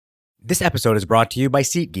This episode is brought to you by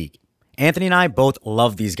SeatGeek. Anthony and I both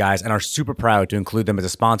love these guys and are super proud to include them as a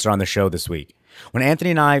sponsor on the show this week. When Anthony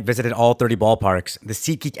and I visited all 30 ballparks, the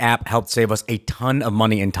SeatGeek app helped save us a ton of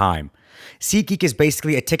money and time. SeatGeek is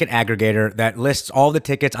basically a ticket aggregator that lists all the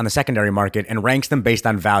tickets on the secondary market and ranks them based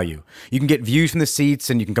on value. You can get views from the seats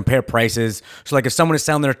and you can compare prices. So like if someone is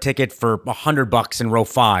selling their ticket for $100 in row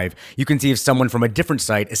 5, you can see if someone from a different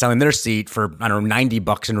site is selling their seat for,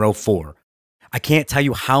 $90 in row 4. I can't tell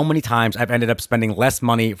you how many times I've ended up spending less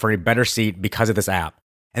money for a better seat because of this app.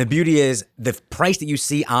 And the beauty is the price that you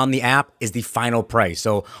see on the app is the final price.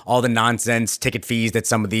 So all the nonsense ticket fees that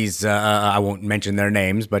some of these, I won't mention their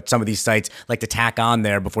names, but some of these sites like to tack on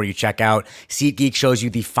there before you check out. SeatGeek shows you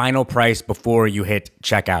the final price before you hit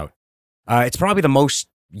checkout. It's probably the most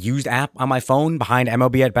used app on my phone behind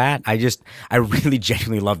MLB at Bat. I really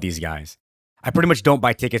genuinely love these guys. I pretty much don't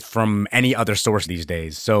buy tickets from any other source these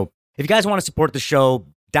days. So if you guys want to support the show,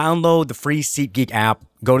 download the free SeatGeek app,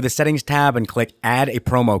 go to the settings tab and click add a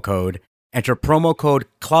promo code, enter promo code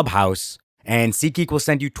Clubhouse, and SeatGeek will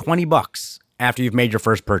send you $20 after you've made your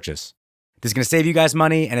first purchase. This is going to save you guys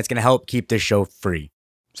money and it's going to help keep this show free.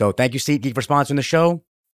 So thank you SeatGeek for sponsoring the show.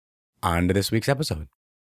 On to this week's episode.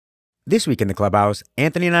 This week in the Clubhouse,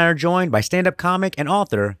 Anthony and I are joined by stand-up comic and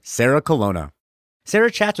author Sarah Colonna.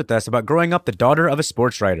 Sarah chats with us about growing up the daughter of a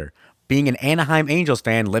sports writer, being an Anaheim Angels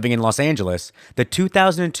fan living in Los Angeles, the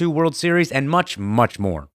 2002 World Series, and much, much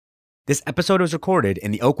more. This episode was recorded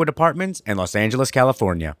in the Oakwood Apartments in Los Angeles,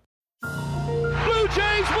 California. Blue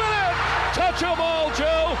Jays win it! Touch 'em all,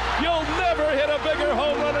 Joe! You'll never hit a bigger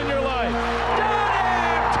home run in your life. Got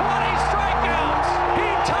him! 20 strikeouts! He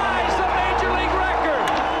ties the Major League record!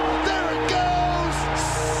 There it goes!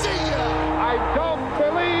 See ya! I don't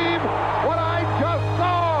believe what I just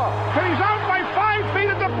saw! And he's out by 5 feet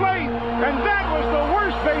at the plate! And that was the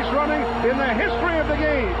worst base running in the history of the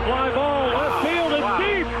game. Fly ball, left field, it's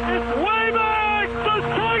deep! It's way back! The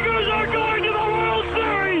Tigers are going to the World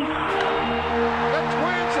Series! The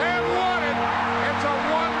Twins have won it. It's a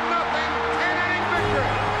 1-0 10-inning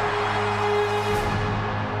victory.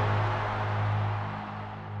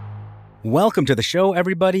 Welcome to the show,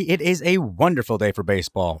 everybody. It is a wonderful day for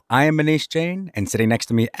baseball. I am Manish Jain, and sitting next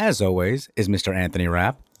to me, as always, is Mr. Anthony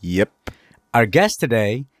Rapp. Yep. Our guest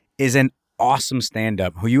today is an awesome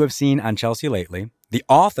stand-up who you have seen on Chelsea lately, the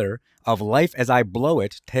author of Life as I Blow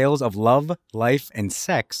It, Tales of Love, Life, and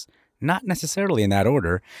Sex, not necessarily in that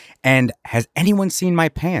order, and Has Anyone Seen My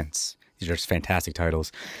Pants? These are just fantastic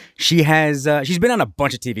titles. She's been on a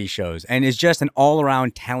bunch of TV shows and is just an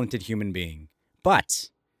all-around talented human being. But,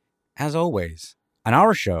 as always, on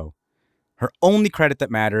our show, her only credit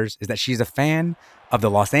that matters is that she's a fan of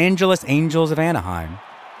the Los Angeles Angels of Anaheim.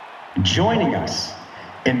 Joining us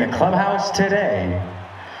in the clubhouse today,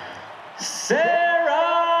 Sarah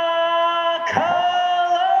Colonna.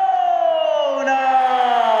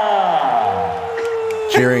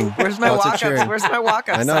 Cheering. Where's my Lots of walk-up? cheering. Where's my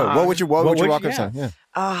walk-up I know. song? What would your walk-up yeah. song? Yeah.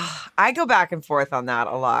 I go back and forth on that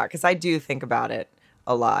a lot because I do think about it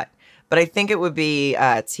a lot. But I think it would be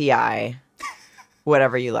T.I.,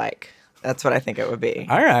 Whatever You Like. That's what I think it would be.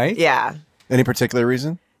 All right. Yeah. Any particular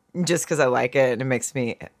reason? Just because I like it and it makes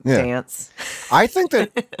me dance. I think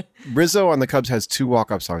that Rizzo on the Cubs has 2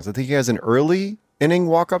 walk-up songs. I think he has an early inning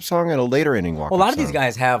walk-up song and a later inning walk-up song. Well, a lot of these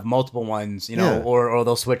guys have multiple ones, or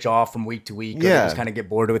they'll switch off from week to week. Or they just kind of get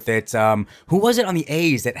bored with it. Who was it on the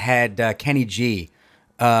A's that had Kenny G?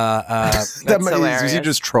 That's Is hilarious. he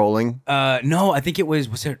just trolling? No, I think it was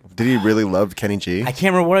it? Did he really love Kenny G? I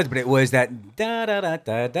can't remember what it was, but it was that da da da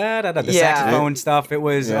da da da the Yeah. saxophone stuff. It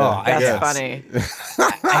was That's funny.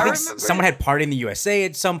 I think someone had Party in the USA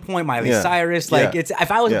at some point. Miley Yeah. Cyrus, Yeah. it's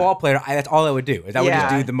if I was a ball player, that's all I would do. Is I would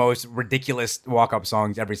just Yeah. do the most ridiculous walk-up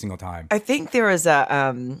songs every single time. I think there was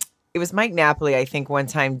it was Mike Napoli, I think, one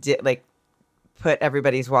time put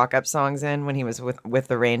everybody's walk-up songs in when he was with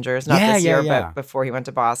the Rangers, not this year, but before he went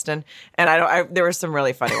to Boston. And there were some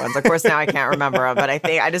really funny ones. Of course, now I can't remember them, but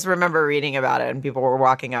I just remember reading about it, and people were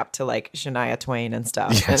walking up to like Shania Twain and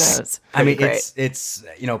stuff. Yes. And it was great. it's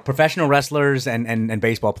professional wrestlers and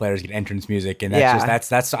baseball players get entrance music, and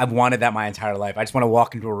that's I've wanted that my entire life. I just want to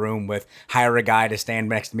walk into a room hire a guy to stand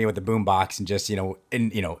next to me with a boombox and just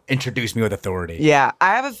introduce me with authority. Yeah,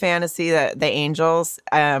 I have a fantasy that the Angels.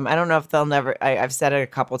 I don't know if they'll never. I've said it a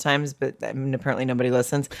couple times, but apparently nobody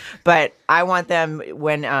listens. But I want them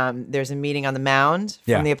when there's a meeting on the mound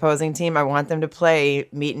from the opposing team. I want them to play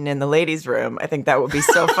 "Meeting in the Ladies' Room." I think that would be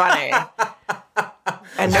so funny.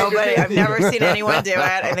 And I've never seen anyone do it.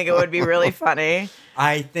 I think it would be really funny.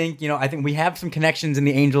 I think we have some connections in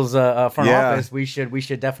the Angels front office. We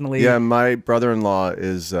should definitely. Yeah, my brother-in-law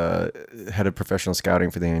is head of professional scouting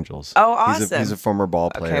for the Angels. Oh, awesome! He's a former ball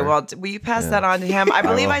player. Okay, well, will you pass that on to him? I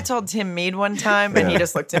believe I told Tim Mead one time, and he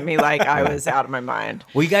just looked at me like I was out of my mind.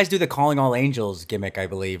 Well, you guys do the calling all Angels gimmick, I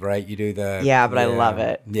believe, right? You do the. Yeah, but I love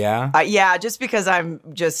it. Yeah. Yeah, just because I'm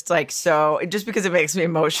just like just because it makes me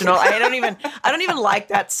emotional. I don't even like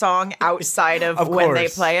that song outside of when they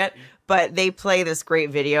play it. But they play this great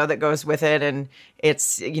video that goes with it, and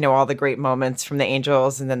it's all the great moments from the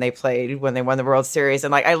Angels, and then they played when they won the World Series,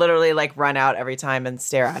 and like I literally like run out every time and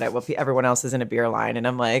stare at it while everyone else is in a beer line, and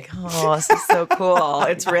I'm like, oh, this is so cool.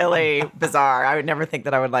 It's really bizarre. I would never think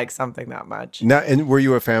that I would like something that much. Now, and were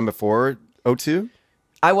you a fan before 2002?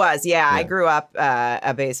 I was, yeah. I grew up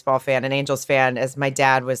a baseball fan, an Angels fan, as my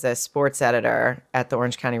dad was a sports editor at the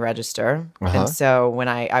Orange County Register, and so when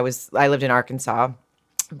I lived in Arkansas.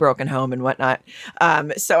 Broken home and whatnot.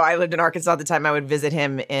 So I lived in Arkansas at the time. I would visit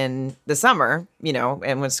him in the summer,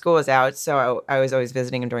 and when school was out. So I was always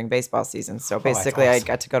visiting him during baseball season. So basically, I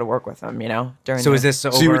got to go to work with him, during. So is this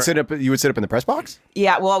over? So you would sit up in the press box?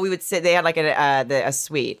 Yeah, well, we would sit. They had like a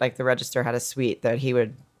suite, like the Register had a suite that they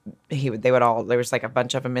would all, there was like a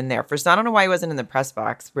bunch of them in there. First, I don't know why he wasn't in the press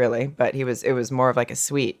box really, but it was more of like a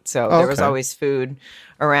suite. So there was always food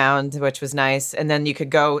around, which was nice. And then you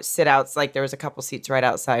could go sit out, like there was a couple seats right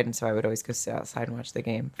outside. And so I would always go sit outside and watch the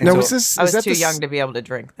game. Now, I was too young to be able to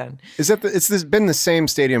drink then. It's been the same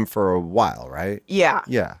stadium for a while, right? Yeah.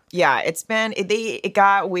 Yeah. Yeah, it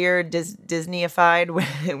got weird Disney-ified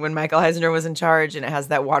when Michael Eisner was in charge, and it has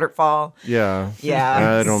that waterfall. Yeah.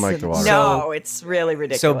 Yeah. I don't like the waterfall. No, it's really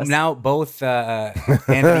ridiculous. So now both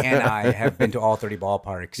Anthony and I have been to all 30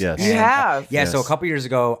 ballparks. Yes. You have? Yeah, so a couple years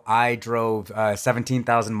ago, I drove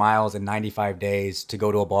 17,000 miles in 95 days to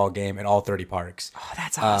go to a ball game at all 30 parks. Oh,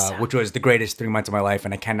 that's awesome. Which was the greatest 3 months of my life,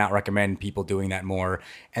 and I cannot recommend people doing that more.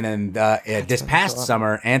 And then this past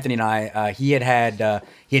summer, Anthony and I, he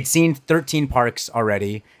had seen 13 parks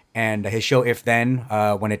already, and his show If Then,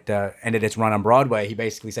 when it ended its run on Broadway, he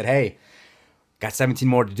basically said, hey, got 17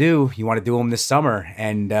 more to do. You want to do them this summer?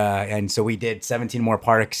 And so we did 17 more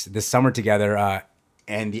parks this summer together.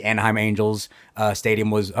 And the Anaheim Angels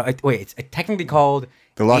stadium was it's technically called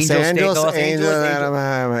the Los Angeles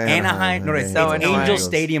Anaheim. No, it's Angel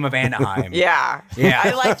Stadium of Anaheim. Yeah.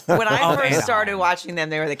 I liked when I first started watching them.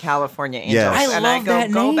 They were the California Angels. Yes. I love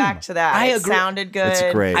that name. Go back to that. I it agree. Sounded good.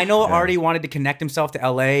 It's great. I know Artie wanted to connect himself to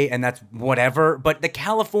LA, and that's whatever. But the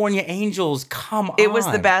California Angels, come on, it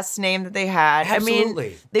was the best name that they had. Absolutely. I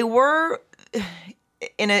mean, they were.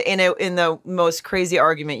 In the most crazy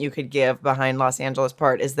argument you could give behind Los Angeles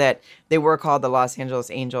part is that they were called the Los Angeles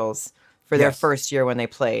Angels for their first year when they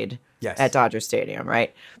played at Dodger Stadium,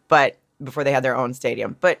 right? But before they had their own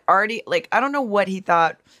stadium. But Artie, like, I don't know what he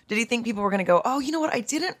thought. Did he think people were going to go, oh, you know what? I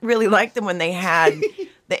didn't really like them when they had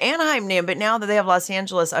the Anaheim name, but now that they have Los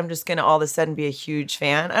Angeles, I'm just going to all of a sudden be a huge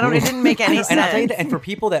fan. It didn't make any sense. And I'll tell you that, and for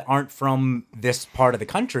people that aren't from this part of the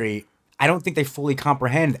country, I don't think they fully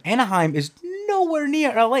comprehend Anaheim is nowhere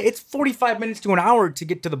near LA. It's 45 minutes to an hour to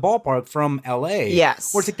get to the ballpark from LA.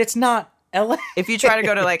 Yes. Where it's like, that's not LA. If you try to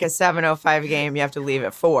go to like a 7:05 game, you have to leave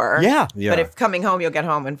at 4. Yeah. But if coming home, you'll get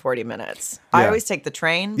home in 40 minutes. I always take the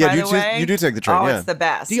train, by the way. You do take the train, Oh, yeah. it's the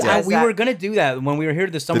best. We were going to do that when we were here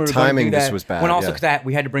this summer. The we were gonna timing do that, just was bad, When also yeah. because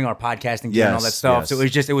we had to bring our podcasting gear and all that stuff. So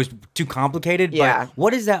it was too complicated. Yeah. But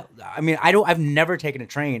what is that? I mean, I've never taken a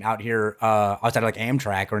train out here outside of like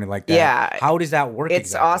Amtrak or anything like that. Yeah. How does that work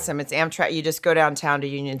It's exactly? awesome. It's Amtrak. You just go downtown to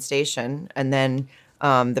Union Station, and then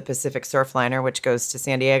the Pacific Surfliner, which goes to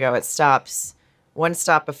San Diego, it stops. One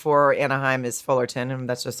stop before Anaheim is Fullerton, and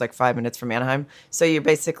that's just like 5 minutes from Anaheim. So you're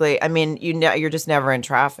basically, you're just never in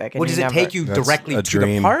traffic. Well, does it take you directly to the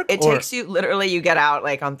dream. park? It takes you, literally, you get out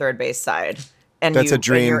like on third base side. And That's a when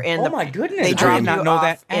dream. You're in Oh my goodness. They I drop did not you know off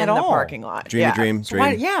that in at the all. parking lot. Dream.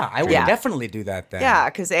 I would definitely do that then. Yeah,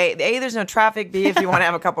 because A, there's no traffic. B, if you want to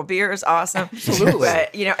have a couple beers, awesome. Absolutely.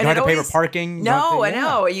 But, you and don't have to pay for always- parking. No, I nothing,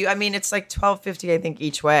 know. It's like $12.50, I think,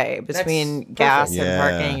 each way between That's gas perfect. and Yeah.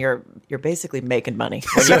 parking. You're basically making money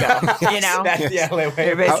when you go. That's the LA way.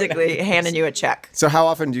 They're basically handing you a check. So how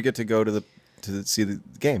often do you get to go to see the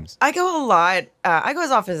games? I go a lot. I go as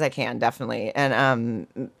often as I can, definitely. And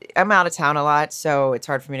I'm out of town a lot, so it's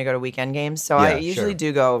hard for me to go to weekend games. So I usually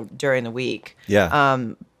do go during the week. Yeah.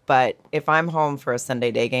 But if I'm home for a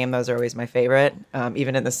Sunday day game, those are always my favorite,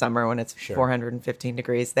 even in the summer when it's 415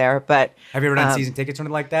 degrees there. But have you ever done season tickets or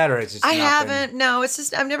anything like that, or it's just I haven't. No, it's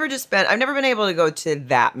just I've never been able to go to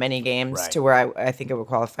that many games to where I think it would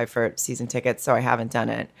qualify for season tickets. So I haven't done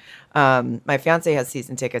it. My fiance has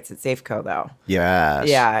season tickets at Safeco though. Yes.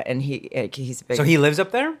 Yeah, and he's a big. So he lives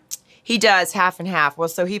up there? He does half and half. Well,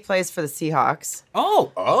 so he plays for the Seahawks.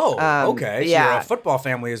 Okay. So yeah. you're a football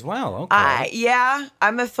family as well. Okay. Yeah,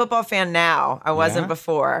 I'm a football fan now. I wasn't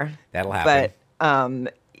before. That'll happen.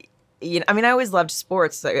 But I mean, I always loved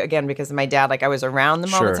sports again because of my dad. Like I was around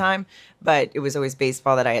them all the time, but it was always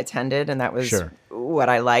baseball that I attended, and that was what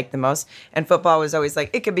I liked the most. And football was always like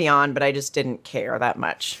it could be on, but I just didn't care that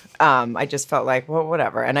much. I just felt like, well,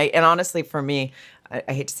 whatever. And honestly, for me,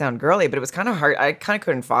 I hate to sound girly, but it was kind of hard. I kind of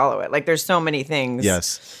couldn't follow it. Like there's so many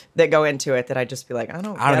things that go into it that I'd just be like, I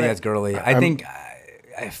don't think that's girly. I think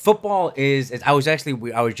football is I was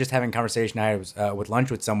just having a conversation. I was with lunch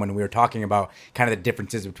with someone, and we were talking about kind of the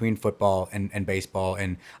differences between football and baseball.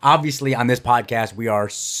 And obviously on this podcast, we are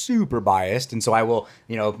super biased. And so I will,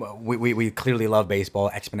 we clearly love baseball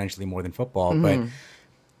exponentially more than football. But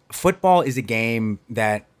football is a game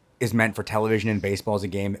that is meant for television, and baseball is a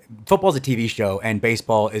game. Football is a TV show, and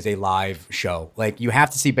baseball is a live show. Like you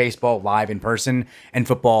have to see baseball live in person, and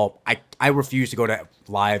football. I refuse to go to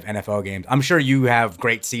live NFL games. I'm sure you have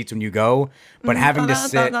great seats when you go, but having to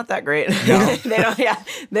sit not that great. No? They don't. Yeah,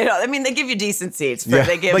 they don't. I mean, they give you decent seats.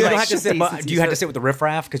 They give. But you like, don't have to sit. But do you have to sit with the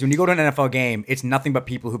riffraff? Because when you go to an NFL game, it's nothing but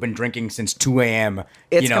people who've been drinking since 2 a.m.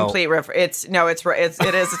 It's complete riff. It's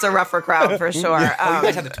a rougher crowd for sure. You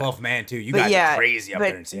guys have the 12th man too. You guys are crazy up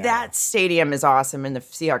there in Seattle. That stadium is awesome, and the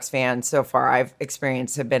Seahawks fans so far I've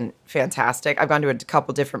experienced have been fantastic. I've gone to a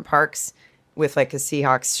couple different parks with like a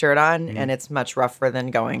Seahawks shirt on, and it's much rougher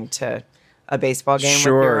than going to a baseball game with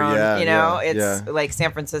your own. It's like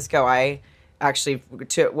San Francisco. I actually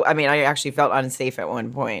felt unsafe at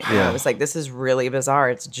one point. I was like, this is really bizarre.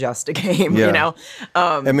 It's just a game,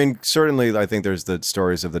 I mean, certainly, I think there's the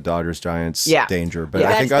stories of the Dodgers Giants danger, but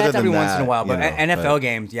I think that's other than every that, once in a while. But NFL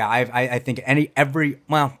games, I think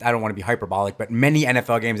well, I don't want to be hyperbolic, but many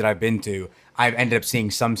NFL games that I've been to, I've ended up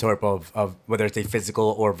seeing some sort of whether it's a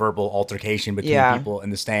physical or verbal altercation between people in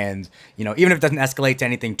the stands. Even if it doesn't escalate to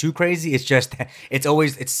anything too crazy, it's just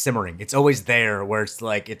it's simmering. It's always there where it's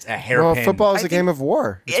like it's a hairpin. Well, football is a game of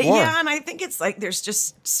war. It's war. Yeah, and I think it's like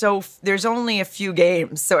there's only a few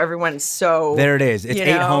games, so everyone's so there it is. It's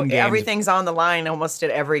 8 home games. Everything's on the line almost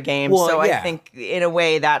at every game. Well, so I think in a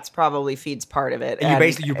way that's probably feeds part of it.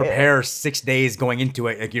 And you prepare 6 days going into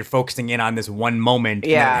it, like you're focusing in on this one moment,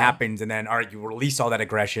 and then it happens, and then you release all that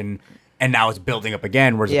aggression, and now it's building up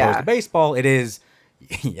again. Whereas opposed to baseball, it is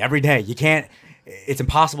every day. You can't. It's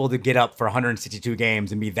impossible to get up for 162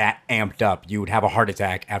 games and be that amped up. You would have a heart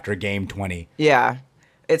attack after game 20. Yeah,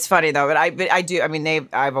 it's funny though. But I do. I mean,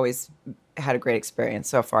 I've always had a great experience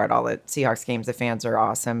so far at all the Seahawks games. The fans are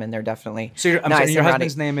awesome, and they're definitely nice. Your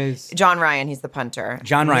husband's name is John Ryan. He's the punter.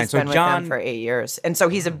 John Ryan. He's been with them for 8 years, and so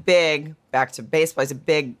he's a big. Back to baseball. He's a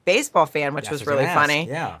big baseball fan, which was really funny.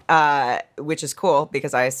 Yeah. Which is cool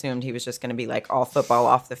because I assumed he was just going to be like all football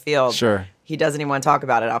off the field. Sure. He doesn't even want to talk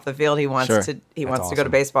about it off the field. He wants to go to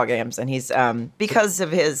baseball games, and he's because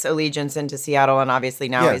of his allegiance into Seattle, and obviously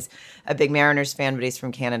now he's a big Mariners fan, but he's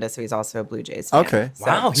from Canada, so he's also a Blue Jays fan. Okay.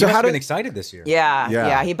 Wow. He must have been excited this year.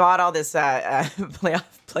 Yeah. He bought all this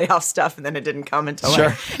playoff stuff, and then it didn't come until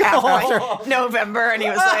after November, and he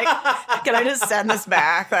was like, "Can I just send this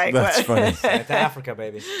back?" Like, that's funny. It's Africa,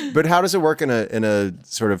 baby. But how does it work in a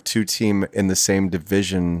sort of 2-team in the same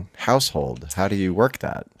division household? How do you work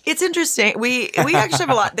that? It's interesting. We actually have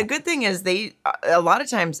a lot. The good thing is a lot of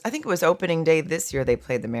times, I think it was opening day this year, they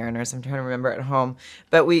played the Mariners. I'm trying to remember at home.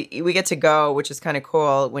 But we get to go, which is kind of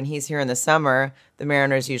cool. When he's here in the summer, the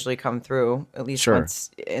Mariners usually come through at least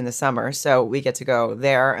once in the summer. So we get to go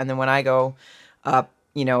there. And then when I go up,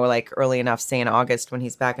 like early enough, say in August when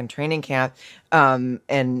he's back in training camp,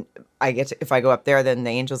 and if I go up there, then the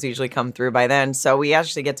Angels usually come through by then. So we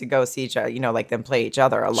actually get to go see each other, like them play each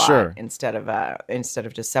other a lot instead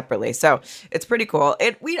of just separately. So it's pretty cool.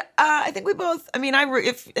 I think we both. I mean,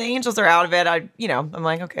 if the Angels are out of it, I'm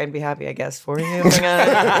like, okay, I'd be happy, I guess, for you. It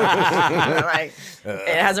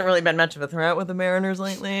hasn't really been much of a threat with the Mariners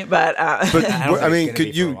lately, but I mean,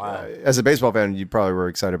 could you, as a baseball fan, you probably were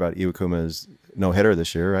excited about Iwakuma's no-hitter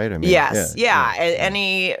this year, right? I mean, yes,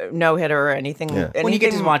 any no-hitter or anything. When you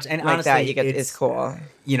get to watch, and like honestly, that, it's cool.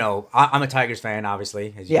 I'm a Tigers fan,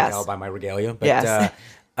 obviously, as you can tell by my regalia. But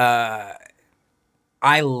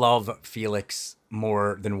I love Felix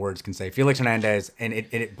more than words can say. Felix Hernandez, and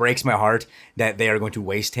it breaks my heart that they are going to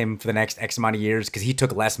waste him for the next X amount of years because he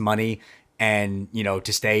took less money and,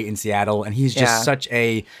 to stay in Seattle. And he's just such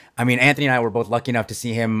a, Anthony and I were both lucky enough to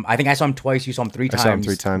see him. I think I saw him twice. You saw him three times. I saw him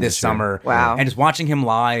 3 times this summer. Wow. And just watching him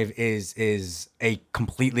live is a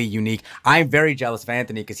completely unique. I'm very jealous of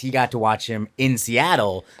Anthony because he got to watch him in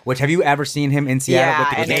Seattle. Which, have you ever seen him in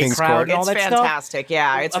Seattle with the Kings crowd and all that stuff? It's fantastic.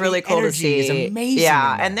 Yeah, it's really cool to see. It's amazing.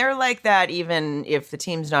 Yeah, and they're like that even if the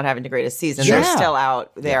team's not having the greatest season. They're still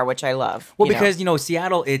out there, which I love. Well, because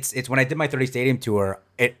Seattle, it's when I did my 30 stadium tour.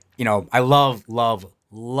 I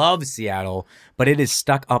love Seattle, but it is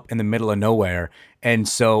stuck up in the middle of nowhere. And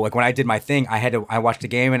so, like, when I did my thing, I watched a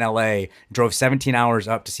game in LA, drove 17 hours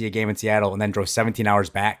up to see a game in Seattle, and then drove 17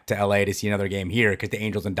 hours back to LA to see another game here because the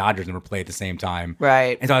Angels and Dodgers never play at the same time.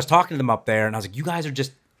 Right. And so I was talking to them up there, and I was like, you guys are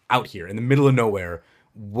just out here in the middle of nowhere.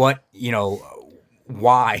 What,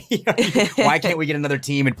 why? Why can't we get another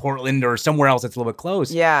team in Portland or somewhere else that's a little bit close?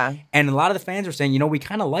 Yeah. And a lot of the fans are saying, we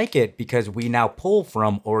kind of like it because we now pull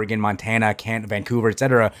from Oregon, Montana, Vancouver,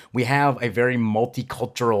 etc. We have a very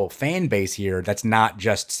multicultural fan base here that's not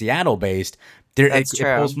just Seattle based. That's it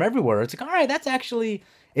true. pulls from everywhere. It's like, all right, that's actually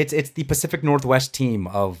it's the Pacific Northwest team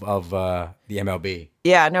of the MLB.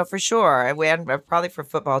 Yeah, no, for sure. We had probably for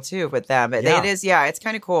football too with them. But it is, it's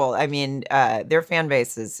kind of cool. Their fan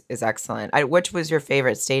base is excellent. Which was your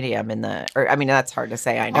favorite stadium that's hard to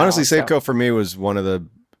say. I know. Honestly, Safeco for me was one of the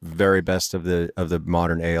very best of the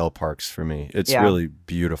modern AL parks for me. It's really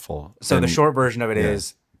beautiful. So the short version of it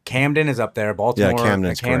is Camden is up there. Baltimore.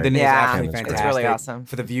 Yeah, Camden is absolutely fantastic. It's really awesome.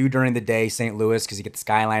 For the view during the day, St. Louis, because you get the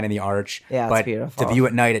skyline and the arch. Yeah, but it's beautiful. the view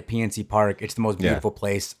at night at PNC Park, it's the most beautiful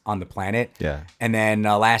place on the planet. Yeah. And then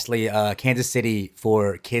lastly, Kansas City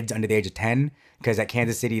for kids under the age of 10. Because at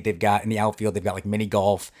Kansas City, they've got in the outfield, they've got like mini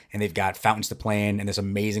golf and they've got fountains to play in and this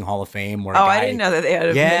amazing Hall of Fame where I didn't know that they had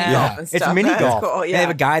a mini golf and stuff. It's mini golf. Cool, They have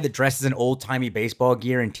a guy that dresses in old timey baseball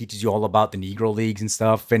gear and teaches you all about the Negro leagues and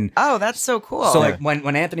stuff. And that's so cool. So like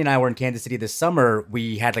when Anthony and I were in Kansas City this summer,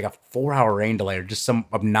 we had like a 4-hour rain delay or just some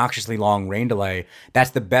obnoxiously long rain delay. That's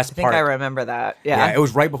the best park. I think I remember that. Yeah, it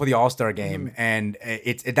was right before the All-Star game, and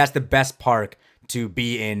that's the best park to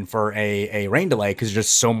be in for a rain delay because there's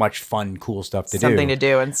just so much fun, cool stuff to do. Something to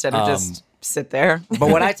do instead of just sit there. But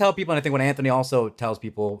what I tell people, and I think what Anthony also tells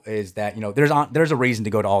people, is that there's a reason to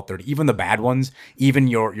go to all 30, even the bad ones, even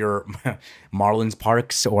your Marlins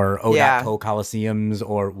parks or ODACO Coliseums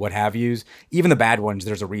or what have yous. Even the bad ones,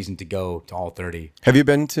 there's a reason to go to all 30. Have you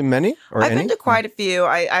been to many or I've any? been to quite a few.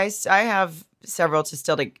 I have several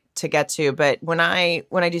to get to, but when I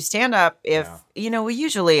do stand up, we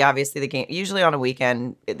usually obviously usually on a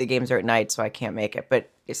weekend the games are at night, so I can't make it.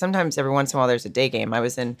 But sometimes every once in a while there's a day game. I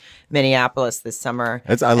was in Minneapolis this summer.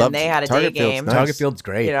 I love they had a Target day Field's game. nice. Target Field's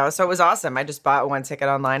great. So it was awesome. I just bought one ticket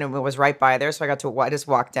online and it was right by there, so I just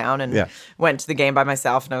walked down and went to the game by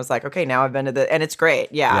myself. And I was like, okay, now I've been to and it's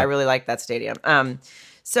great. Yeah, I really like that stadium.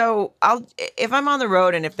 So if I'm on the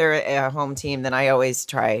road and if they're a home team, then I always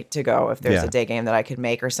try to go if there's a day game that I could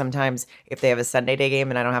make. Or sometimes if they have a Sunday day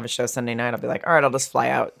game and I don't have a show Sunday night, I'll be like, all right, I'll just fly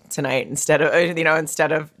out tonight instead of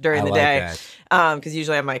during the day. Because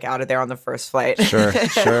usually I'm like out of there on the first flight. Sure.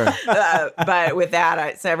 But with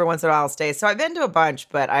that, so every once in a while I'll stay. So I've been to a bunch,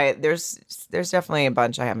 but there's definitely a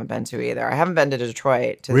bunch I haven't been to either. I haven't been to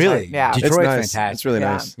Detroit. Really? Yeah. Detroit's nice. fantastic. It's really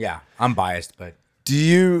nice. Yeah, I'm biased, but. Do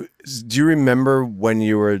you remember when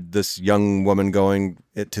you were this young woman going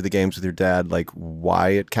to the games with your dad, like why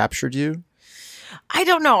it captured you? I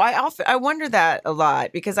don't know. I wonder that a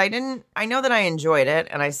lot because I know that I enjoyed it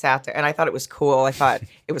and I sat there and I thought it was cool. I thought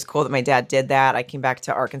it was cool that my dad did that. I came back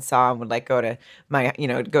to Arkansas and would like go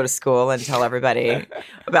to school and tell everybody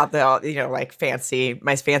about my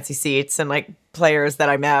fancy seats and like players that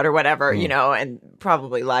I met or whatever, and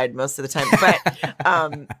probably lied most of the time.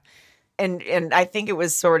 But, And I think it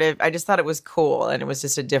was I just thought it was cool and it was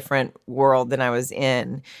just a different world than I was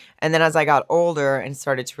in. And then as I got older and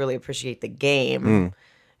started to really appreciate the game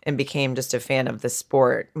and became just a fan of the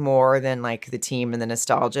sport more than like the team and the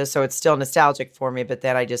nostalgia. So it's still nostalgic for me, but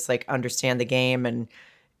then I just like understand the game and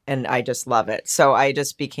I just love it. So I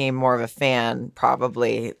just became more of a fan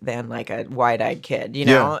probably than like a wide-eyed kid,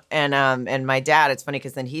 And my dad, it's funny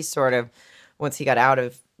because then he sort of, once he got out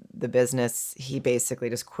of the business, he basically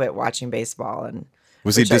just quit watching baseball. And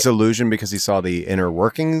was he disillusioned because he saw the inner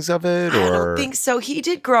workings of it? Or I don't think so. He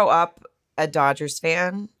did grow up a Dodgers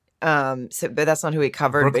fan, but that's not who he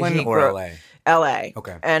covered. Brooklyn but he or LA? LA.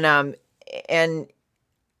 Okay. And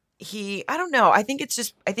he, I don't know. I think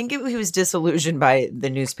he was disillusioned by the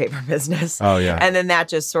newspaper business. Oh yeah. And then that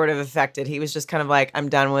just sort of affected. He was just kind of like, I'm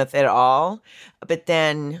done with it all. But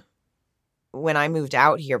then when I moved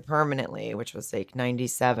out here permanently, which was like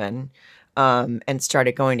 97, and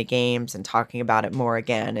started going to games and talking about it more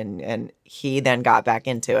again. And he then got back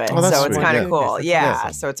into it. Oh, that's so it's sweet. kind of Yeah. cool. That's Yeah.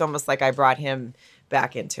 awesome. So it's almost like I brought him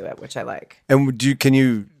back into it, which I like. And can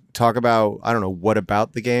you talk about, I don't know, what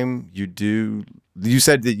about the game you do? You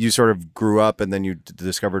said that you sort of grew up and then you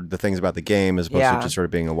discovered the things about the game as opposed to just sort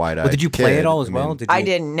of being a wide-eyed Well, did you play kid. it all as I well? mean, Did you? I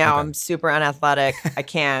didn't. No, I'm super unathletic. I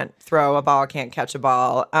can't throw a ball, can't catch a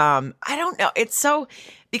ball. I don't know. It's so,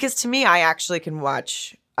 because to me, I actually can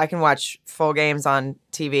watch full games on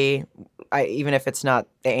TV. Even if it's not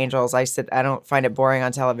the Angels, I don't find it boring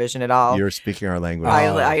on television at all. You're speaking our language.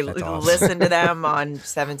 I that's awesome. listen to them on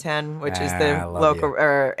 710, which is I the love local, you.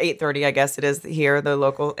 or 830, I guess it is here, the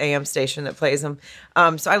local AM station that plays them.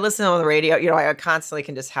 So I listen on the radio. I constantly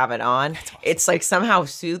can just have it on. It's like somehow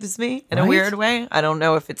soothes me in a Right? weird way. I don't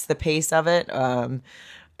know if it's the pace of it,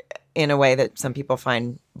 in a way that some people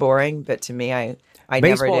find boring, but to me, I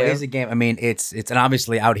Baseball never do. is a game. I mean, it's and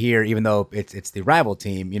obviously out here, even though it's the rival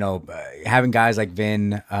team, having guys like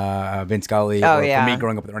Vin Scully, or yeah. for me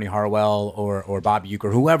growing up with Ernie Harwell or Bob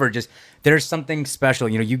Uecker, whoever, just there's something special.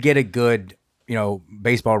 You get a good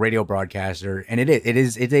baseball radio broadcaster, and it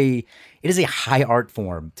is a high art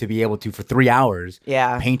form to be able to, for 3 hours,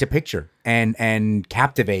 paint a picture and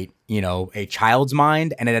captivate a child's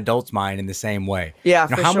mind and an adult's mind in the same way. Yeah,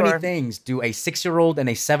 for how many sure. things do a 6-year-old and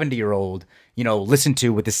a 70-year-old listen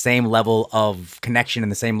to with the same level of connection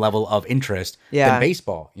and the same level of interest than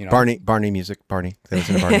baseball? Barney music. Barney. They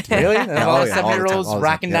listen to Barney too. Really? Yeah, All oh, the yeah, all the time, 7-year-olds all the time.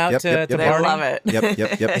 rocking Yep, out yep, to yep, the They yep. Barney? love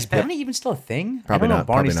it. Yep. Is Barney even still a thing? Probably I don't know not, if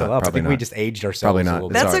Barney's probably still not, up. I probably think we not. just aged ourselves Probably a not. little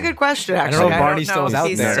bit. It's That's all a right. good question, don't actually. know if Barney still is if out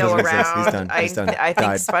he's there. still He exists. around. He's done. He's done. I think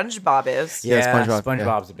Died. SpongeBob is. Yeah, SpongeBob,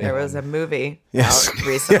 SpongeBob's a big There one. was a movie Yes. out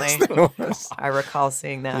recently. Yes, there was. I recall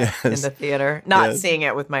seeing that Yes. in the theater. Not Yes. seeing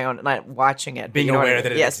it with my own, not watching it. but Being you know what aware I mean?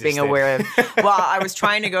 that it Yes, being existed. aware of. Well, I was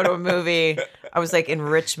trying to go to a movie. I was like in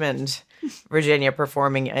Richmond, Virginia,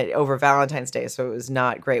 performing over Valentine's Day, so it was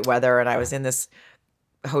not great weather, and I was in this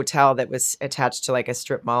hotel that was attached to like a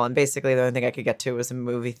strip mall, and basically the only thing I could get to was a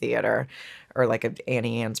movie theater or like a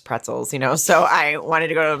Annie Ann's Pretzels, so I wanted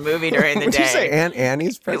to go to a movie during the Would day. you say Aunt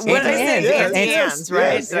Annie's pretzels? What did I say? Yeah, Auntie yes, Anne's,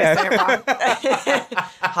 right? yes, Did I say it wrong?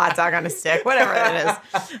 Hot dog on a stick, whatever that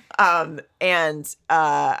is. And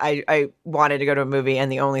I wanted to go to a movie,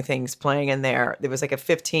 and the only things playing in there was like a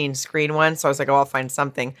 15-screen one. So I was like, I'll find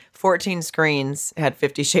something. 14 screens had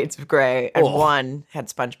 50 Shades of Grey, and one had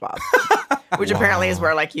SpongeBob. Which apparently is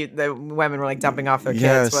where like the women were like dumping off their kids,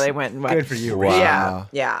 Yes. where they went and Good for you. Wow.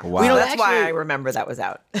 Yeah. Wow. Well, You know, that's why actually- I remember that was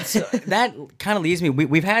out. That kind of leads me.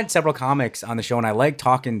 We've had several comics on the show, and I like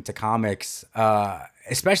talking to comics,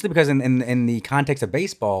 especially because in the context of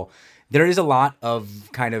baseball, there is a lot of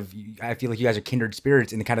kind of, I feel like you guys are kindred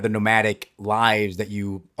spirits in the kind of the nomadic lives that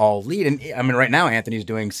you all lead. And I mean, right now, Anthony's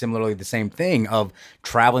doing similarly the same thing of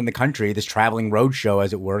traveling the country, this traveling road show,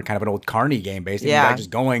 as it were, kind of an old Carney game, basically. Yeah. You guys just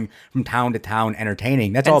going from town to town,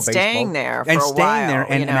 entertaining. That's And all baseball. staying there for and a staying while, there,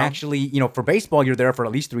 and, you know? and actually, for baseball, you're there for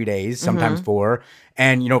at least 3 days, sometimes Mm-hmm. 4.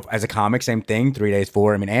 And, as a comic, same thing, 3 days,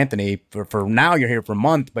 4. I mean, Anthony, for now, you're here for a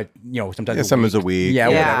month, but, sometimes Yeah, some is a week. Yeah,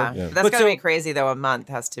 Yeah, whatever. that's But gotta so- be crazy though. A month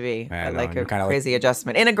has to be I know, like you're a kinda like- crazy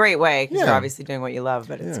adjustment in a great way because Yeah. you're obviously doing what you love,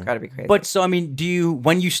 but it's gotta be crazy. But so, I mean,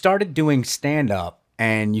 when you started doing stand up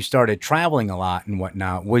and you started traveling a lot and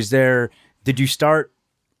whatnot, did you start,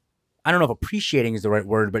 I don't know if appreciating is the right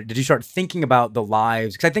word, but did you start thinking about the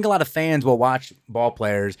lives? Because I think a lot of fans will watch ball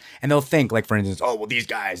players and they'll think, like, for instance, oh, well, these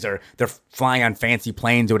guys, they're flying on fancy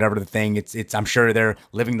planes or whatever the thing. It's I'm sure they're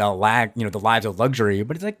living the lives of luxury.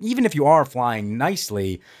 But it's like, even if you are flying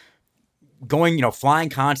nicely, going, flying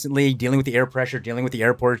constantly, dealing with the air pressure, dealing with the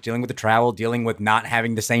airports, dealing with the travel, dealing with not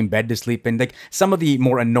having the same bed to sleep in, like some of the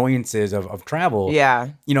more annoyances of travel. Yeah.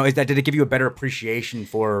 Did it give you a better appreciation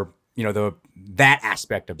for, that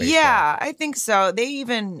aspect of baseball? Yeah, I think so. They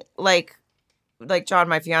even like John,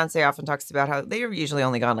 my fiance, often talks about how they are usually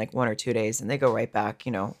only gone like 1 or 2 days and they go right back,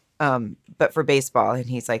 but for baseball, and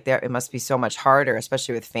he's like, it must be so much harder,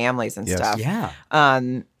 especially with families and Yes. stuff. Yeah.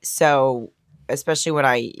 So especially when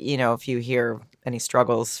if you hear any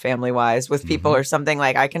struggles family wise with people or something,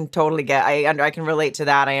 like I can totally I can relate to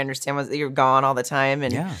that. I understand you're gone all the time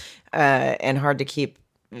and hard to keep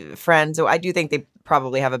friends. So I do think they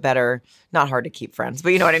probably have a better, not hard to keep friends, but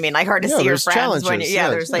you know what I mean? Like hard to see your there's friends when challenges.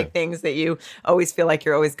 there's like things that you always feel like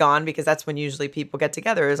you're always gone because that's when usually people get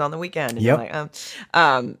together is on the weekend. And you're like,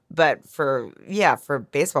 but for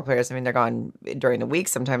baseball players, I mean, they're gone during the week,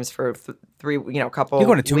 sometimes for three, a couple You're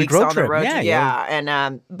going a 2-week weeks road on the trip. road. Yeah.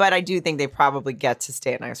 And, but I do think they probably get to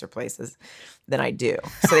stay at nicer places than I do.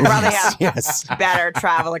 So they probably have Yes. better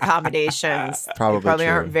travel accommodations. Probably They probably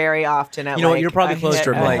true. aren't very often at You're probably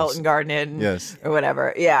closer to, like, Hilton Garden Inn Yes. or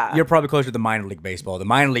whatever. Yeah. You're probably closer to the minor league baseball. The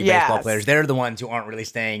minor league baseball players, they're the ones who aren't really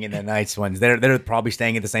staying in the nice ones. They're probably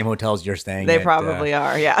staying at the same hotels you're staying They at. probably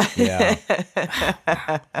are, yeah. Yeah.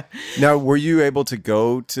 Now, were you able to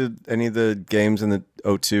go to any of the games in the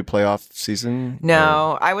 02 playoff season?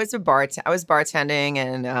 No, I was bartending,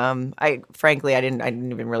 and I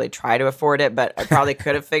didn't even really try to afford it, but I probably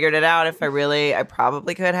could have figured it out if I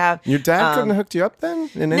probably could have. Your dad couldn't have hooked you up then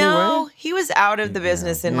in any way? No, he was out of the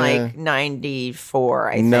business in like 94,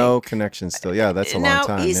 I think. No connection still. Yeah, that's a long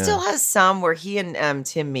time. He still has some where he and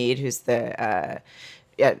Tim Mead, who's the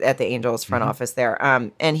at the Angels front office there,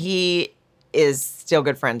 and he is still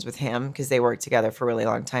good friends with him because they worked together for a really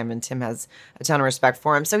long time, and Tim has a ton of respect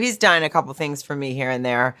for him. So he's done a couple things for me here and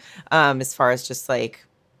there, as far as just like,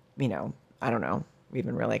 I don't know,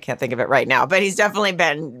 even really, I can't think of it right now, but he's definitely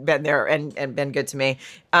been there and been good to me.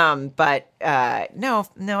 But no,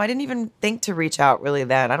 I didn't even think to reach out really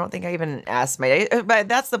then. I don't think I even asked but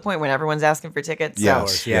that's the point when everyone's asking for tickets.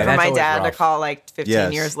 Yes. So Yeah, for that's my always dad rough. to call like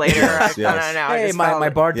 15 years later, I don't know. Hey, my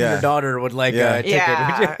bartender daughter would like a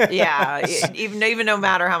ticket. Yeah. Even no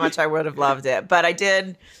matter how much I would have loved it. But I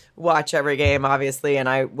did watch every game, obviously, and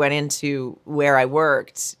I went into where I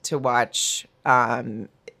worked to watch.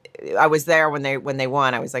 I was there when they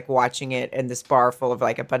won. I was like watching it in this bar full of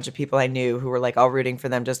like a bunch of people I knew who were like all rooting for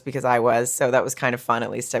them just because I was. So that was kind of fun.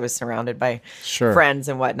 At least I was surrounded by friends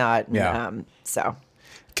and whatnot. And, Yeah.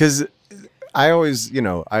 Because I always,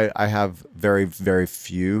 I have very, very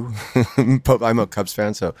few. I'm a Cubs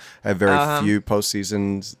fan, so I have very few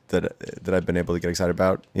postseasons that I've been able to get excited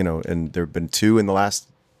about. And there have been 2 in the last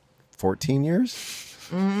 14 years.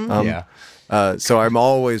 Mm-hmm. Yeah. So I'm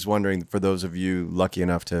always wondering, for those of you lucky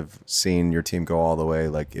enough to have seen your team go all the way,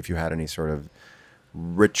 like if you had any sort of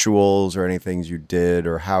rituals or any things you did,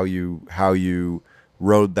 or how you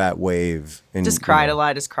rode that wave. Just cried a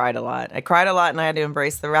lot. I cried a lot, and I had to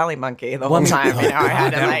embrace the rally monkey the whole time. I had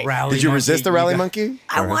to like. Did you resist the rally monkey?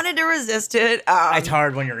 I wanted to resist it. It's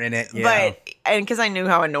hard when you're in it. Yeah. And because I knew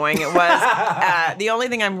how annoying it was, the only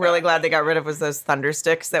thing I'm really glad they got rid of was those thunder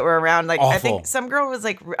sticks that were around. Like, awful. I think some girl was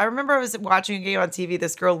like, I remember I was watching a game on TV.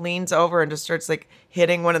 This girl leans over and just starts like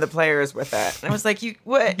hitting one of the players with it. And I was like, you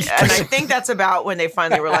what? And I think that's about when they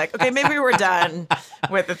finally were like, okay, maybe we're done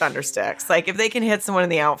with the thunder sticks. Like, if they can hit someone in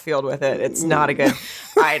the outfield with it, it's not a good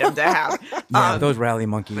item to have. Yeah, those rally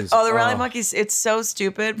monkeys. Oh, the rally monkeys, it's so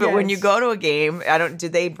stupid. But when you go to a game,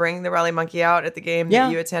 did they bring the rally monkey out at the game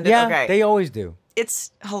that you attended? Yeah, okay. they always do.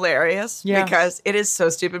 It's hilarious Yeah. because it is so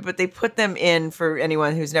stupid, but they put them in, for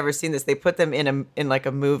anyone who's never seen this, they put them in like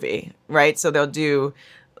a movie, right? So they'll do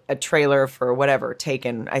a trailer for whatever,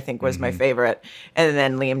 Taken, I think was my favorite. And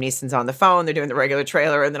then Liam Neeson's on the phone, they're doing the regular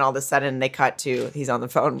trailer, and then all of a sudden they cut to, he's on the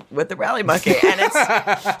phone with the rally monkey, and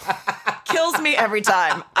it's kills me every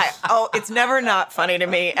time. It's never not funny to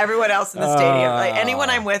me. Everyone else in the stadium, like anyone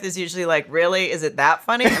I'm with is usually like, really? Is it that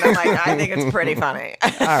funny? And I'm like, I think it's pretty funny.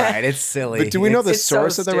 All right, it's silly. But do we know the It's so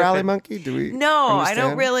source of the rally stupid. monkey? Do we? No, I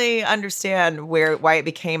don't understand? really understand why it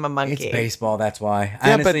became a monkey. It's baseball, that's why.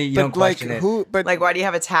 Yeah, Honestly, you don't like question it. who? But Like, why do you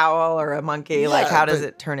have a towel or a monkey? Like, how does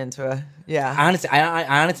it turn into a... Yeah.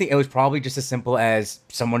 Honestly, it was probably just as simple as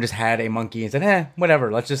someone just had a monkey and said, whatever,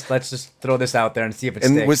 let's just throw this out there and see if it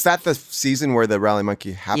and sticks. was that the season where the rally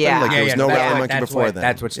monkey happened? Yeah. Like there was no rally monkey before then.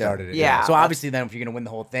 That's what started it. Yeah. So obviously, then if you're gonna win the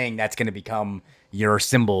whole thing, that's gonna become your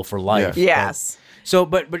symbol for life. Yeah. Yes. So,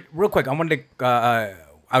 but real quick, I wanted to.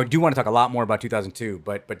 I do want to talk a lot more about 2002,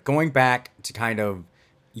 but going back to kind of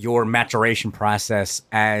your maturation process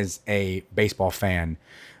as a baseball fan,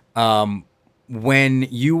 when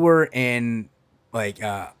you were in like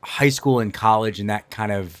high school and college and that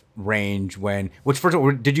kind of range, first of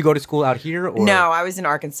all, did you go to school out here? Or? No, I was in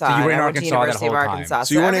Arkansas. So you were in I went to Arkansas that University of whole time. Arkansas.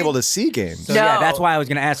 So you weren't able to see games. So No. yeah, that's why I was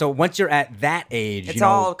gonna ask. So once you're at that age, It's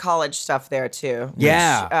all college stuff there too.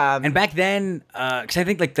 yeah. Which, And back then, because I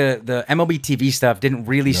think like the MLB TV stuff didn't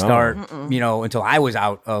really start, until I was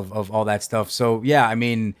out of all that stuff. So yeah, I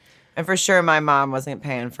mean. and for sure, my mom wasn't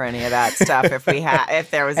paying for any of that stuff if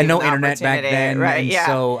there was And even no an internet back opportunity, then, right? and Yeah.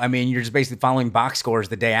 so I mean, you're just basically following box scores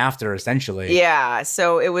the day after, essentially. Yeah,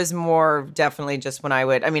 so it was more definitely just when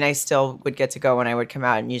I still would get to go when I would come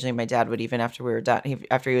out, and usually my dad would, even after we were done,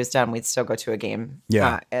 after he was done, we'd still go to a game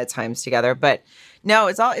at times together. But no,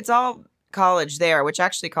 it's all college there, which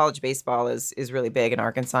actually college baseball is really big in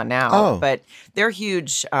Arkansas now. Oh. But they're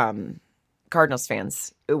huge Cardinals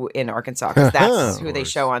fans in Arkansas because that's who they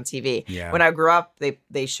show on TV. Yeah. When I grew up,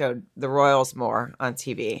 they showed the Royals more on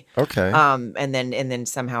TV. Okay. And then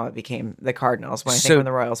somehow it became the Cardinals when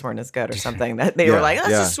the Royals weren't as good or something that they were like, let's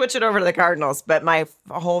just switch it over to the Cardinals. But my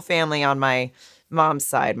whole family on my mom's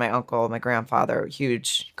side, my uncle, my grandfather,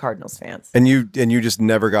 huge Cardinals fans. And you just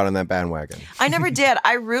never got on that bandwagon. I never did.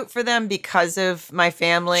 I root for them because of my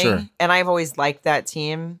family, Sure. and I've always liked that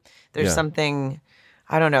team. There's something,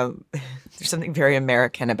 I don't know, there's something very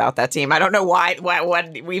American about that team. I don't know what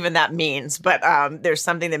even that means, but there's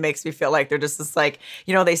something that makes me feel like they're just this like,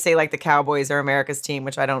 they say like the Cowboys are America's team,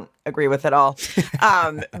 which I don't agree with at all.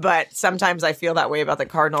 But sometimes I feel that way about the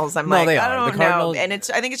Cardinals. I don't know. And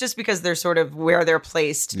I think it's just because they're sort of where they're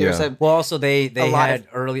placed. There's also they had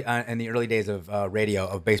early in the early days of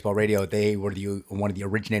baseball radio, they were one of the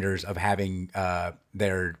originators of having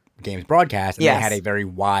their games broadcast, and they had a very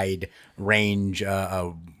wide range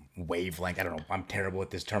wavelength. I don't know. I'm terrible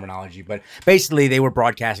at this terminology, but basically they were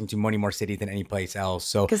broadcasting to many more cities than any place else.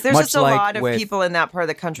 So because there's just a lot of people in that part of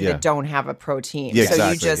the country that don't have a pro team. Yeah, so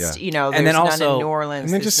exactly, you just, there's and then none also, in New Orleans.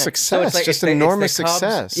 And then just success, just enormous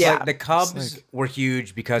success. Yeah. Like the Cubs were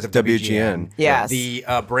huge because of WGN. Yes. The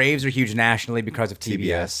Braves are huge nationally because of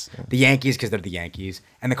TBS. Yeah. The Yankees because they're the Yankees.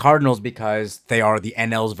 And the Cardinals because they are the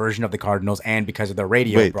NL's version of the Cardinals and because of their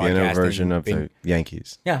radio broadcasting. The NL version of the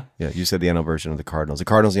Yankees. Yeah. Yeah, you said the NL version of the Cardinals. The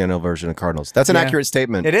Cardinals, the NL version of Cardinals. That's an accurate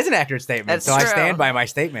statement. It is an accurate statement. That's so true. I stand by my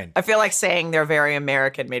statement. I feel like saying they're very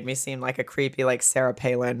American made me seem like a creepy, like Sarah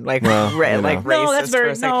Palin, like No, racist. that's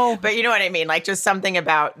very But you know what I mean? Like just something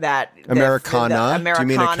about that. Americana. Americana. Do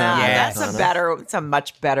you mean That's it's a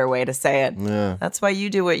much better way to say it. Yeah. That's why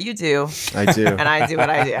you do what you do. I do. And I do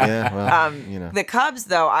what I do. Yeah, well, The Cubs,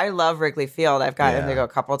 though, I love Wrigley Field. I've gotten to go a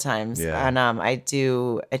couple times. Yeah. And I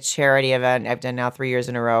do a charity event. I've done now 3 years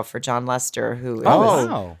in a row for John Lester, who is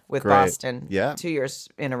wow. with Great. Boston. Yeah. 2 years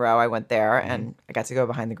in a row I went there, and I got to go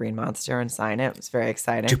behind the Green Monster and sign it. It was very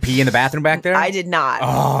exciting. Did you pee in the bathroom back there? I did not.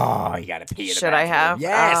 Oh, you got to pee in the Should bathroom. I have?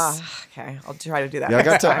 Yes. Okay, I'll try to do that. Yeah, I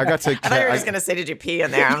got to. I thought you were just going to say, did you pee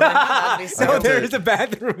in there? I'm like, that'd be so No, good. there is a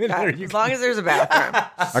bathroom in there. As long as there's a bathroom.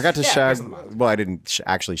 I got to shag. Well, I didn't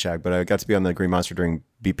actually shag, but I got to be on the Green Monster during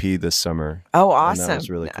BP this summer. Oh, awesome! And that was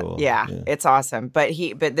really cool. Yeah, it's awesome. But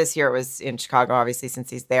this year it was in Chicago, obviously, since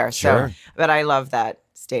he's there. So, Sure. But I love that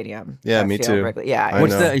stadium. Yeah, that me field, too. Wrigley. Yeah. I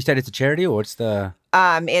What's know. you said it's a charity, or what's the?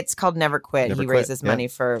 It's called Never Quit. Never He Quit, raises money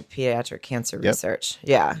for pediatric cancer research.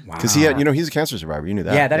 Yeah. Because he had, he's a cancer survivor. You knew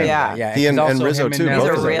that. Yeah, that is. Yeah. Yeah. He and Also Rizzo him too, and both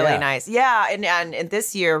Those of are them. really nice. Yeah, and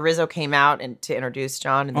this year Rizzo came out to introduce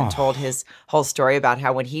John and then told his whole story about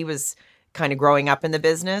how when he was kind of growing up in the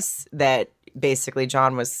business, that basically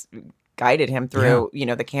John guided him through,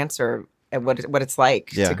 the cancer and what it's like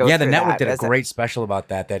to go through Yeah, the network that did a great special about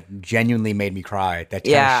that genuinely made me cry. That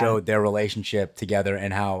kind of showed their relationship together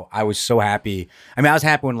and how I was so happy. I mean, I was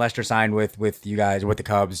happy when Lester signed with you guys, with the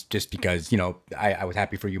Cubs, just because, I was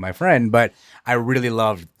happy for you, my friend. But I really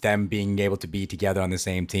loved them being able to be together on the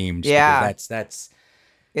same team. Just that's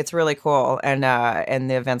it's really cool, and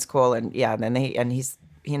the event's cool, and then he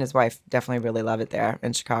and his wife definitely really love it there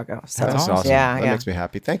in Chicago. So That's awesome. Yeah, that makes me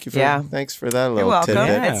happy. Thank you for thanks for that You're little welcome. tidbit.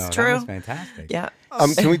 Yeah, it's true. That was fantastic. Yeah.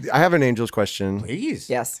 I have an Angels question.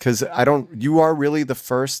 Please. Yes. Because you are really the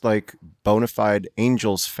first bona fide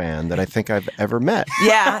Angels fan that I think I've ever met.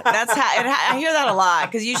 Yeah, that's I hear that a lot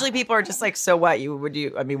because usually people are just like, so what?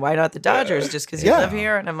 I mean, why not the Dodgers? Just because you live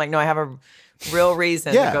here? And I'm like, no, I have a real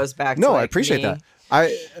reason that goes back to I appreciate that.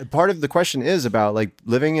 Part of the question is about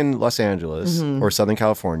living in Los Angeles or Southern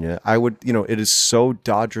California. I would, it is so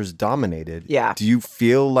Dodgers dominated. Yeah. Do you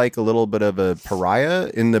feel like a little bit of a pariah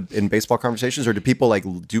in baseball conversations, or do people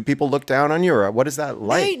look down on you, or what is that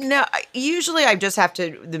like? No, usually I just have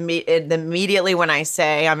to immediately when I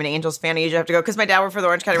say I'm an Angels fan, I usually have to go because my dad worked for the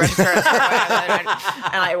Orange County Register,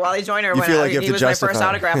 and Wally Joyner You feel like you have he to was my justify. first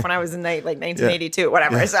autograph when I was in 1982,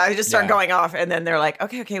 whatever. Yeah. So I just start going off, and then they're like,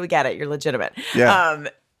 okay, we get it, you're legitimate. Yeah.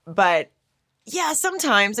 But yeah,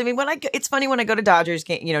 sometimes. I mean, it's funny when I go to Dodgers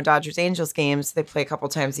Angels games. They play a couple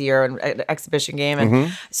times a year, an exhibition game,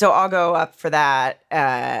 and so I'll go up for that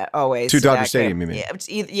always. To Dodger Stadium, you mean?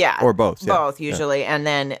 Yeah, or both. Both usually, and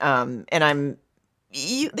then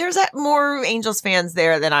there's more Angels fans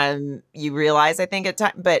there than you realize. I think at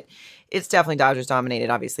times, but it's definitely Dodgers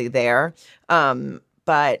dominated, obviously there.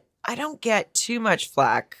 But I don't get too much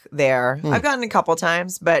flack there. I've gotten a couple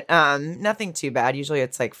times, but nothing too bad. Usually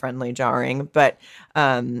it's like friendly jarring, but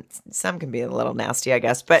some can be a little nasty, I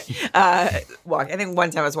guess. But I think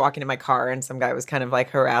one time I was walking in my car and some guy was kind of like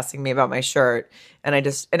harassing me about my shirt. And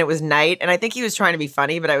it was night. And I think he was trying to be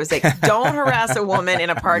funny, but I was like, don't harass a woman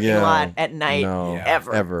in a parking lot at night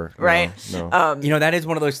ever. Right? No. That is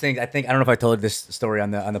one of those things. I don't know if I told this story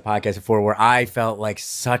on the podcast before, where I felt like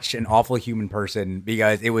such an awful human person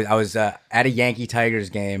because I was at a Yankee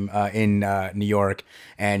Tigers game in New York,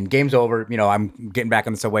 and game's over. I'm getting back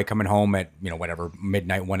on the subway coming home at whatever,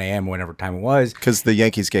 midnight, 1 a.m., whatever time it was. Because the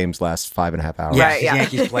Yankees games last 5.5 hours. Yeah, right,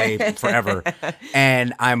 Yankees play forever.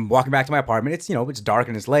 And I'm walking back to my apartment. It's dark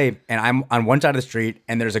and it's late, and I'm on one side of the street,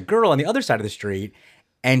 and there's a girl on the other side of the street,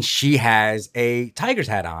 and she has a Tigers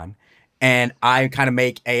hat on, and I kind of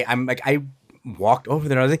I walked over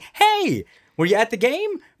there, and I was like, "Hey, were you at the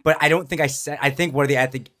game?" But I don't think I said. I think were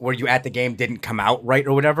you at the game didn't come out right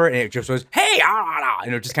or whatever, and it just was, "Hey,"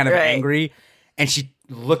 and it was just kind of angry, and she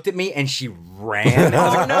looked at me and she ran. I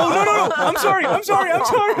was like, no. I'm sorry.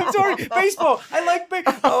 Baseball. I like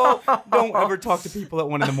baseball. Oh, don't ever talk to people at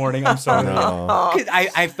 1 a.m. I'm sorry. Because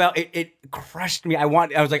I felt it crushed me. I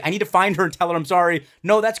was like, I need to find her and tell her I'm sorry.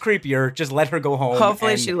 No, that's creepier. Just let her go home.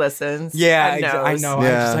 Hopefully she listens. Yeah, I know.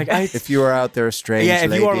 Yeah. I'm just like, if you are out there, strange if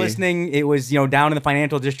lady. you are listening, it was down in the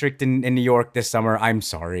financial district in New York this summer. I'm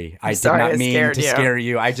sorry. I did not mean to scare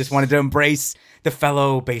you. I just wanted to embrace the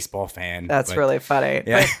fellow baseball fan. That's really funny.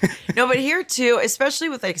 Yeah. But here too, especially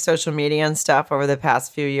with like social media and stuff over the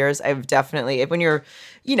past few years, I've definitely, when you're,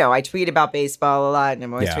 I tweet about baseball a lot and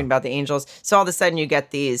I'm always tweeting about the Angels. So all of a sudden you get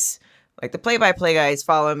these, like the play-by-play guys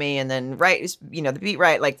follow me, and then the beat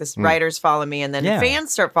writers follow me, and then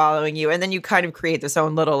fans start following you, and then you kind of create this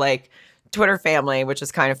own little like Twitter family, which is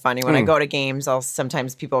kind of funny. When I go to games,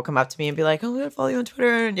 sometimes people will come up to me and be like, "Oh, I'm gonna follow you on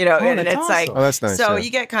Twitter," and and it's awesome. Like, oh, that's nice. So you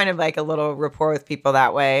get kind of like a little rapport with people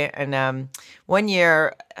that way. And one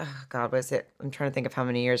year, what was it? I'm trying to think of how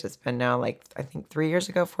many years it's been now. Like I think 4 years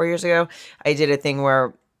ago, I did a thing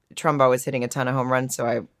where Trumbo was hitting a ton of home runs.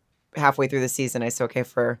 So halfway through the season, I said, okay,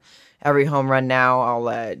 for every home run now,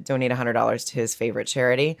 I'll donate $100 to his favorite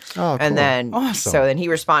charity. Oh, cool. And then, awesome. So then he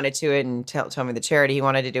responded to it and told me the charity he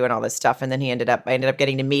wanted to do and all this stuff. And then I ended up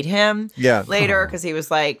getting to meet him later because he was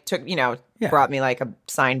like, brought me like a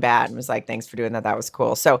signed bat and was like, thanks for doing that. That was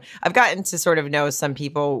cool. So I've gotten to sort of know some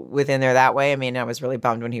people within there that way. I mean, I was really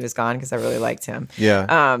bummed when he was gone because I really liked him.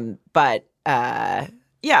 Yeah.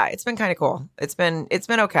 Yeah, it's been kind of cool. It's been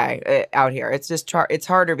okay out here. It's just it's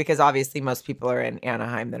harder because obviously most people are in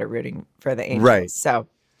Anaheim that are rooting for the Angels. Right. So,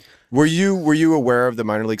 were you aware of the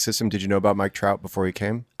minor league system? Did you know about Mike Trout before he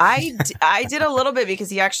came? I did a little bit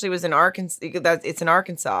because he actually was in Arkansas. It's in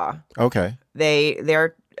Arkansas. Okay.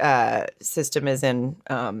 Their system is in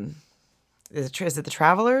is it the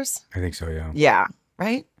Travelers? I think so. Yeah. Yeah.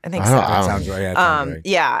 Right? I think so. That sounds right. Yeah, sounds right.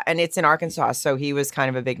 Yeah, and it's in Arkansas, so he was kind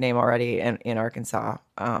of a big name already in Arkansas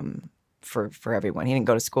for everyone. He didn't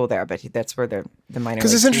go to school there, but that's where the minor.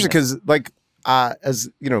 Because it's interesting because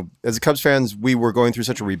as Cubs fans, we were going through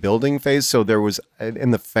such a rebuilding phase. So there was in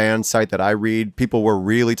the fan site that I read, people were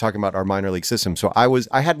really talking about our minor league system. So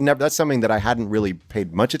that's something that I hadn't really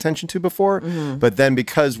paid much attention to before. Mm-hmm. But then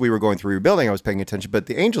because we were going through rebuilding, I was paying attention. But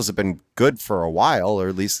the Angels have been good for a while, or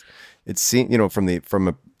at least it seemed,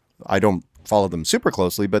 I don't follow them super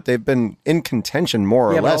closely, but they've been in contention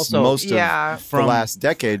more or less most of the last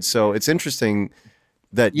decade. So it's interesting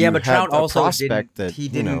that you but had Trout a also prospect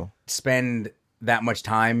didn't spend that much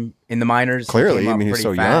time in the minors. Clearly, he's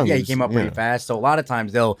so young. Yeah, he came up pretty fast. So a lot of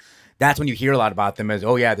times that's when you hear a lot about them as,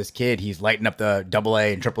 oh yeah, this kid, he's lighting up the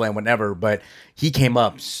AA and AAA and whatever. But he came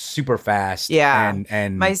up super fast. Yeah,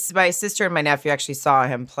 and my sister and my nephew actually saw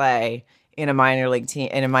him play in a minor league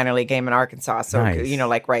game in Arkansas. So,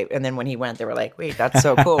 nice. right. And then when he went, they were like, wait, that's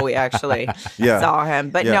so cool. We actually saw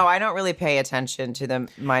him. But no, I don't really pay attention to the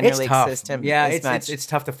minor league system. Yeah, it's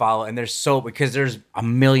tough to follow. And because there's a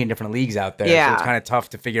million different leagues out there. Yeah. So it's kind of tough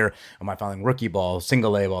to figure, am I following rookie ball,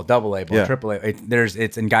 single A ball, AA ball,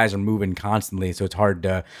 AAA? And guys are moving constantly. So it's hard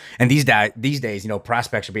to, and these days,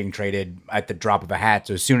 prospects are being traded at the drop of a hat.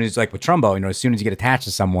 So as soon as, like with Trumbo, as soon as you get attached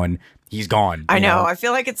to someone, he's gone. I know. I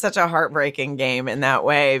feel like it's such a heartbreaking game in that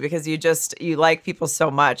way because you like people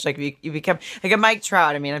so much. Like you become like a Mike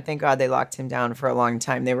Trout. I mean, thank God they locked him down for a long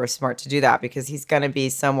time. They were smart to do that because he's going to be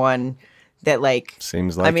someone that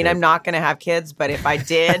seems like. I mean, I'm not going to have kids, but if I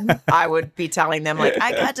did, I would be telling them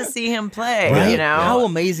I got to see him play. Right? How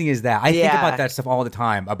amazing is that? I think about that stuff all the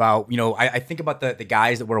time. About I think about the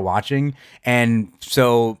guys that we're watching, and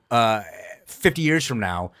so 50 years from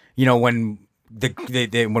now, when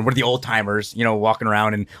when we're the old timers, walking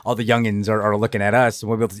around and all the youngins are looking at us, and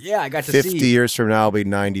we'll be able to, I got to 50 see. years from now, I'll be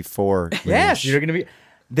 94. Yes, you're going to be.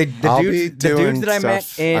 The dudes that I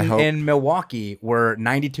met in Milwaukee were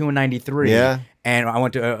 92 and 93. Yeah. And I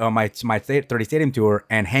went to my 30 stadium tour,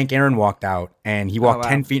 and Hank Aaron walked out, and he walked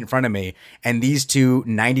 10 feet in front of me. And these two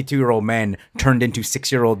 92-year-old men turned into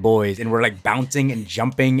 6-year-old boys and were like bouncing and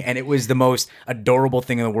jumping. And it was the most adorable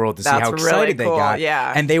thing in the world to see how excited they got.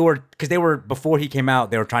 Yeah. And because they were, before he came out,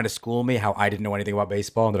 they were trying to school me how I didn't know anything about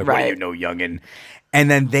baseball. And they're like, what do you know, youngin'? And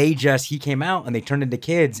then he came out and they turned into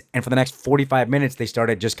kids. And for the next 45 minutes, they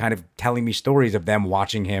started just kind of telling me stories of them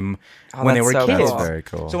watching him when they were kids. That's very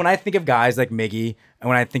cool. So when I think of guys like Miggy, and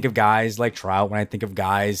when I think of guys like Trout, when I think of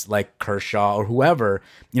guys like Kershaw or whoever,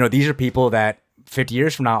 these are people that 50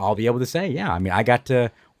 years from now, I'll be able to say, I got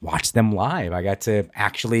to watch them live. I got to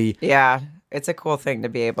actually. Yeah, it's a cool thing to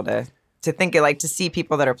be able to think of, like, to see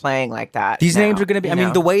people that are playing like that. These names are going to be, I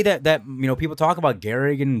mean, the way that people talk about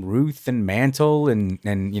Gehrig and Ruth and Mantle and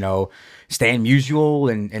Stan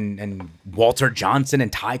Musial and Walter Johnson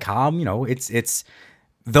and Ty Cobb, it's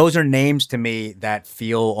those are names to me that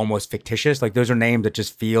feel almost fictitious. Like, those are names that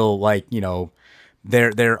just feel like, they're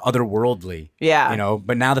otherworldly. Yeah.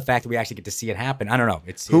 But now the fact that we actually get to see it happen, I don't know.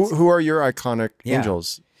 Who are your iconic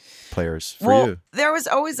Angels players for you? There was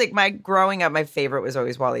always, like, growing up, my favorite was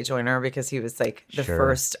always Wally Joyner, because he was like the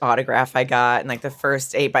first autograph I got, and like the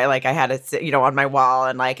first 8 by, like, I had it, on my wall,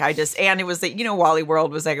 and like and it was like, Wally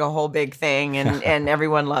World was like a whole big thing, and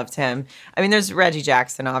everyone loved him. I mean, there's Reggie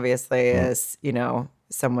Jackson, obviously, is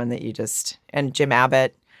someone that you just, and Jim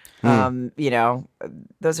Abbott, those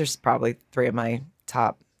are probably 3 of my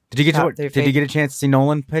top. Did you get a chance to see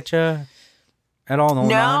Nolan pitch at all?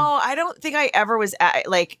 No, I don't think I ever was at,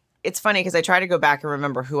 like. It's funny because I try to go back and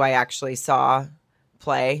remember who I actually saw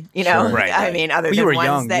play, Sure. Right. I mean, other well, than you were ones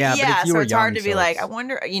young, that, so it's hard to be so like, I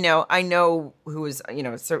wonder, I know who was,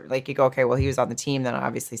 like you go, okay, well, he was on the team that I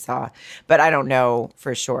obviously saw, but I don't know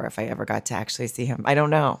for sure if I ever got to actually see him. I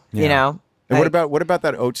don't know, And what about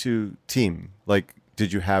that 0-2 team? Like,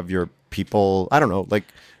 did you have your people? I don't know, like.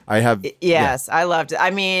 I have. Yes, I loved it. I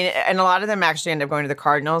mean, and a lot of them actually ended up going to the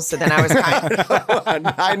Cardinals. So then I was kind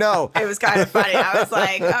of. I know. It was kind of funny. I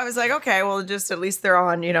was like, okay, well, just at least they're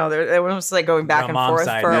on. They were almost like going back and forth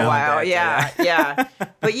for a while. Yeah.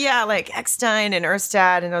 But yeah, like Eckstein and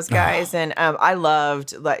Erstad and those guys, and I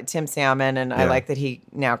loved Tim Salmon, and I like that he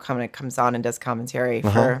now comes on and does commentary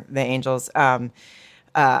for the Angels.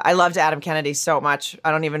 I loved Adam Kennedy so much.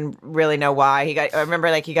 I don't even really know why. I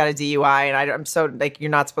remember he got a DUI, and I'm so like,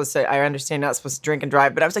 you're not supposed to. I understand you're not supposed to drink and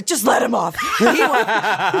drive, but I was like, just let him off. He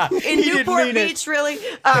won in Newport Beach, really.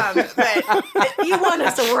 But he won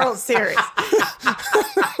us a World Series.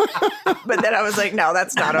 But then I was like, no,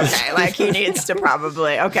 that's not okay. Like, he needs to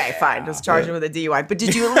probably fine, just charge him with a DUI. But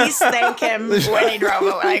did you at least thank him when he drove?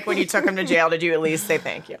 Like, when you took him to jail, did you at least say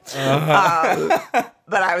thank you?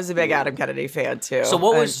 But I was a big Adam Kennedy fan too. So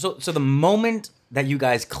what was so the moment that you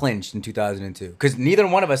guys clinched in 2002? Because neither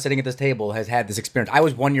one of us sitting at this table has had this experience. I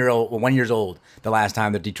was 1 year old the last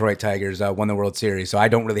time the Detroit Tigers won the World Series, so I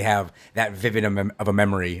don't really have that vivid of a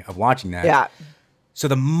memory of watching that. Yeah. So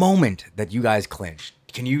the moment that you guys clinched,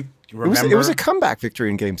 can you remember? It was a comeback victory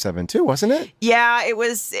in Game 7 too, wasn't it? Yeah, it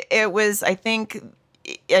was. I think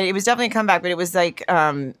it was definitely a comeback, but it was like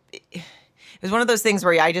it was one of those things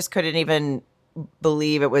where I just couldn't even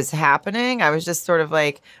believe it was happening. I was just sort of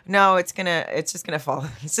like, no, it's just gonna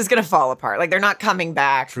fall apart. Like, they're not coming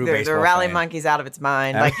back. They're rally monkeys out of its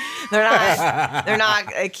mind. Like, they're not.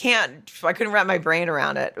 I couldn't wrap my brain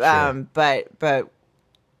around it. Sure. But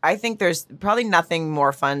I think there's probably nothing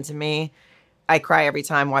more fun to me. I cry every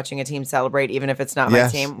time watching a team celebrate, even if it's not my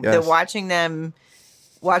team. Yes.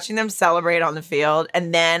 Watching them celebrate on the field.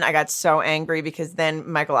 And then I got so angry because then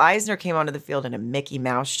Michael Eisner came onto the field in a Mickey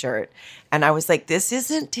Mouse shirt. And I was like, this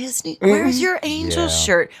isn't Disney. Where's your Angels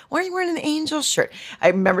shirt? Why are you wearing an Angels shirt? I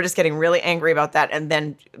remember just getting really angry about that and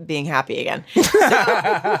then being happy again. So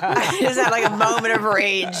I just had like a moment of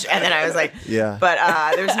rage. And then I was like,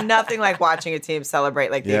 But there's nothing like watching a team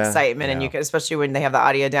celebrate, like the excitement. And you can, especially when they have the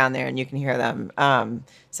audio down there and you can hear them.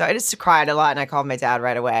 So I just cried a lot and I called my dad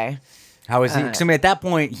right away. How was he? Because at that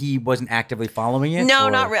point, he wasn't actively following it? No,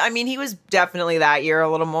 not really. I mean, he was definitely that year a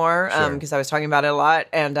little more because I was talking about it a lot.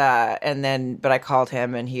 And then, but I called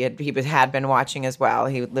him and he had been watching as well.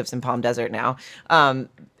 He lives in Palm Desert now. And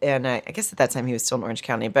I guess at that time he was still in Orange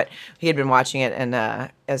County, but he had been watching it and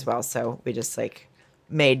as well. So we just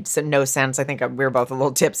made no sense. I think we were both a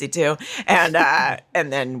little tipsy too. And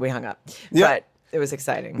then we hung up. Yeah. it was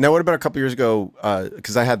exciting. Now, what about a couple years ago?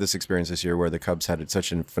 Because I had this experience this year where the Cubs had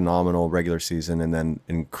such a phenomenal regular season and then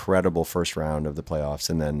incredible first round of the playoffs,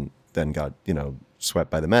 and then got swept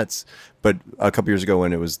by the Mets. But a couple years ago,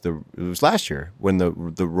 when it was last year when the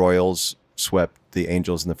Royals swept the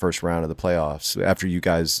Angels in the first round of the playoffs after you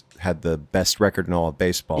guys had the best record in all of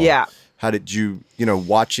baseball. Yeah. How did you,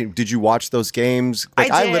 did you watch those games?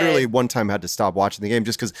 Like, I literally one time had to stop watching the game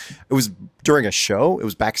just because it was during a show. It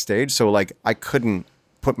was backstage. So, like, I couldn't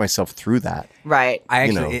put myself through that. Right.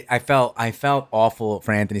 I felt awful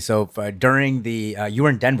for Anthony. So during the you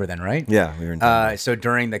were in Denver then, right? Yeah, we were in Denver. So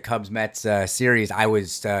during the Cubs Mets series, I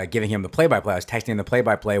was giving him the play-by-play. I was texting him the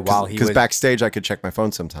play-by-play while he was, because backstage I could check my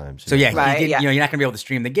phone sometimes. So yeah, Right, you're not gonna be able to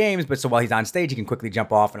stream the games, but so while he's on stage, he can quickly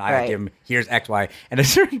jump off, and I give him here's X, Y, and at a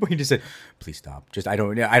certain point he just said, "Please stop. Just I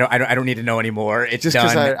don't need to know anymore. It's just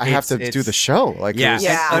because I have to do the show." Like, yeah, it was,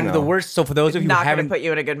 And the worst. So for those of you who Not going haven't to put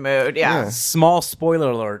you in a good mood. Yeah. Small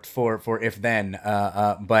spoiler alert for If Then,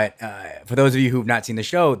 but for those of you who've not seen the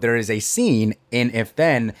show, there is a scene in If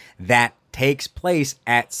Then that takes place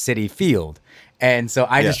at Citi Field. And so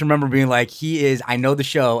I just remember being like, I know the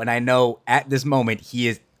show, and I know at this moment he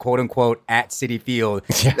is quote unquote at Citi Field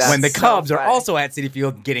when the Cubs are also at Citi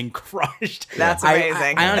Field getting crushed. That's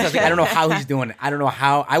amazing. I honestly I don't know how he's doing it. I don't know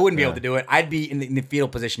how. I wouldn't be able to do it. I'd be in the fetal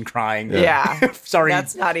position crying. Yeah. Sorry,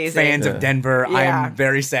 that's not easy. Fans of Denver. Yeah. I am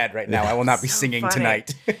very sad right now. I will not be singing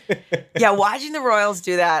tonight. Yeah, watching the Royals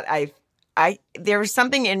do that, there was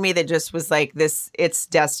something in me that just was like, it's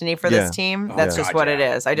destiny for this team. That's just what it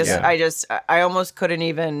is. I almost couldn't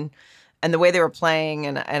even, and the way they were playing,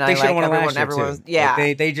 and I like everyone was,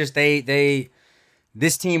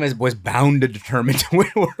 this team was bound to determine to win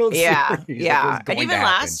World Series. Yeah. And even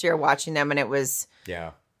last year watching them, and it was,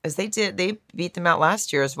 as they beat them out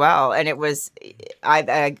last year as well. And it was,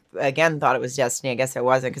 I again thought it was destiny. I guess it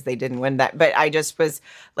wasn't because they didn't win that. But I just was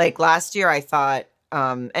like, last year I thought,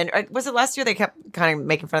 and was it last year they kept kind of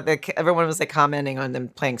making fun of everyone was like commenting on them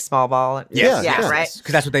playing small ball? Yeah, right?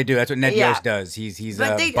 Because that's what they do. That's what Ned Yost does. He's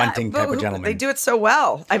a bunting type of gentleman. They do it so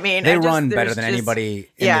well. I mean, they run better than anybody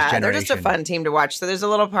in this generation. They're just a fun team to watch. So there's a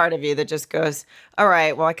little part of you that just goes, all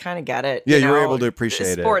right, well, I kind of get it. Yeah, you're able to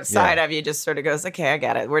appreciate it. The sports side of you just sort of goes, okay, I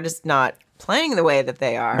get it. We're just not playing the way that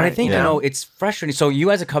they are. But I think, it's frustrating. So you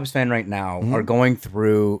as a Cubs fan right now are going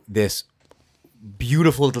through this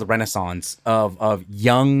beautiful little renaissance of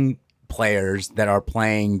young players that are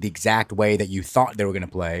playing the exact way that you thought they were going to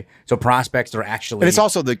play. So prospects are actually, and it's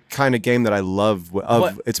also the kind of game that I love.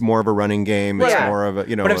 It's more of a running game. It's more of a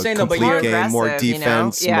a complete game, more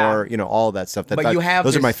defense, more all that stuff.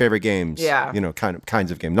 Those are my favorite games. Yeah, kinds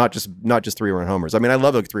of game. Not just 3-run homers. I mean, I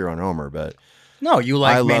love a 3-run homer, but. No, you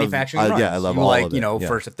like manufacturing runs. Yeah, I love you all like, of it.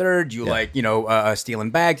 First to third. You like, stealing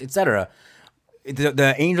bags, etc.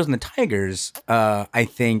 The Angels and the Tigers, I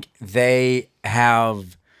think we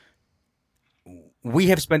have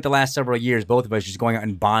spent the last several years, both of us, just going out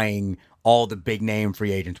and buying all the big name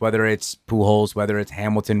free agents, whether it's Pujols, whether it's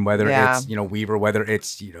Hamilton, whether it's, Weaver, whether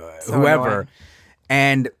it's, whoever. Annoying.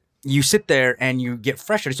 And you sit there and you get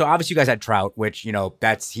frustrated. So obviously you guys had Trout, which,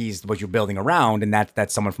 he's what you're building around, and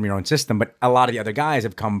that's someone from your own system. But a lot of the other guys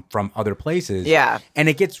have come from other places. Yeah. And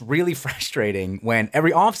it gets really frustrating when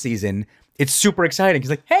every offseason it's super exciting. It's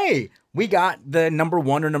like, hey, we got the number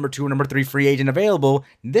 1 or number 2 or number 3 free agent available.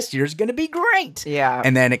 This year's going to be great. Yeah.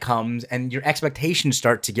 And then it comes and your expectations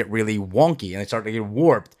start to get really wonky and they start to get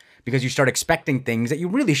warped because you start expecting things that you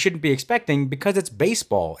really shouldn't be expecting because it's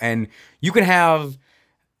baseball. And you can have,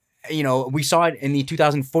 we saw it in the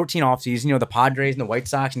 2014 offseason, the Padres and the White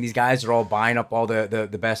Sox and these guys are all buying up all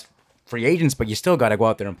the best free agents, but you still got to go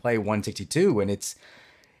out there and play 162. And it's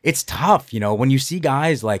tough, when you see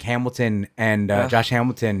guys like Hamilton and Josh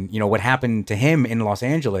Hamilton, what happened to him in Los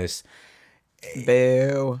Angeles.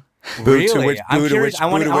 Boo. Really? To which part?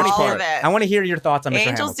 I want to hear your thoughts on Mr. Hamilton.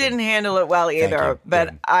 Angels didn't handle it well either, but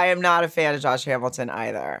good. I am not a fan of Josh Hamilton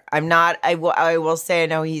either. I'm not. I will say I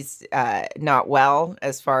know he's not well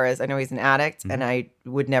as far as I know he's an addict, and I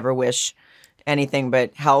would never wish anything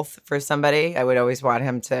but health for somebody. I would always want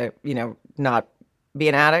him to, not be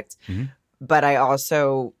an addict. Mm-hmm. But I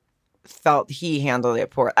also felt he handled it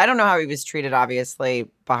poor. I don't know how he was treated, obviously,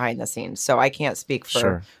 behind the scenes. So I can't speak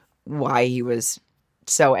for why he was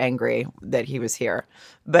so angry that he was here.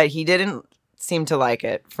 But he didn't seem to like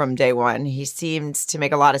it from day one. He seemed to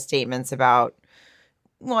make a lot of statements about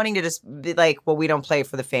wanting to just be like, well, we don't play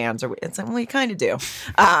for the fans. Or it's like, well, you kind of do.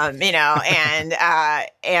 And I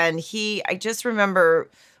just remember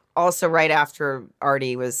also right after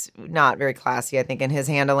Artie was not very classy, I think, in his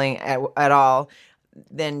handling at all.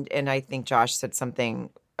 And I think Josh said something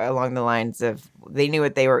along the lines of, they knew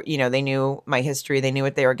what they were, they knew my history. They knew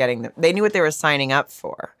what they were getting. They knew what they were signing up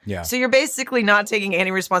for. Yeah. So you're basically not taking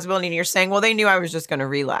any responsibility, and you're saying, well, they knew I was just going to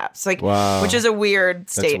relapse. Like, Wow. which is a weird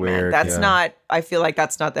statement. weird, That's yeah. not, I feel like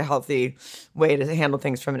that's not the healthy way to handle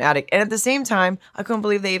things from an addict. And at the same time, I couldn't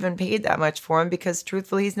believe they even paid that much for him because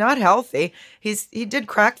truthfully, he's not healthy. He did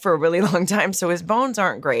crack for a really long time, so his bones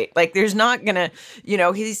aren't great. Like, there's not gonna,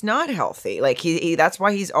 he's not healthy. Like, he that's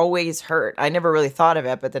why he's always hurt. I never really thought of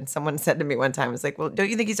it, but then someone said to me one time, "Was like, well, don't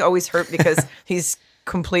you think he's always hurt because he's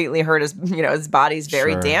completely hurt? His body's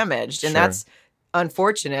very Sure. damaged, and Sure. that's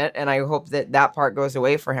unfortunate. And I hope that part goes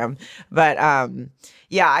away for him. But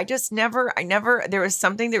yeah, I never. There was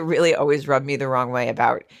something that really always rubbed me the wrong way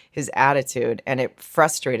about his attitude, and it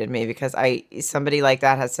frustrated me because somebody like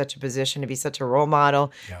that has such a position to be such a role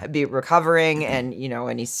model, be recovering, and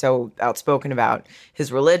and he's so outspoken about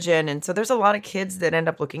his religion, and so there's a lot of kids that end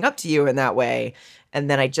up looking up to you in that way, and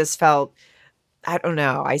then I just felt, I don't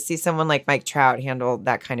know, I see someone like Mike Trout handle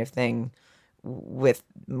that kind of thing with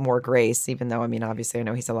more grace, even though, obviously I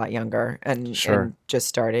know he's a lot younger and just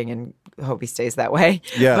starting, and hope he stays that way.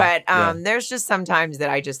 Yeah. But there's just sometimes that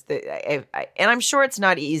and I'm sure it's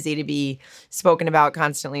not easy to be spoken about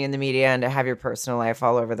constantly in the media and to have your personal life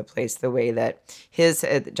all over the place the way that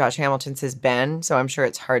Josh Hamilton's has been. So I'm sure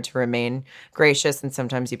it's hard to remain gracious. And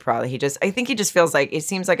sometimes I think he just feels like, it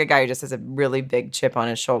seems like a guy who just has a really big chip on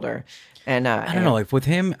his shoulder. And I don't know, like with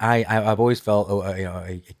him, I've always felt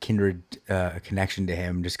a kindred connection to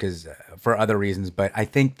him, just because for other reasons. But I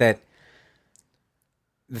think that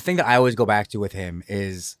the thing that I always go back to with him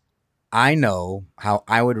is I know how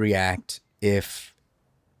I would react if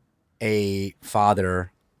a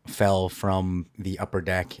father fell from the upper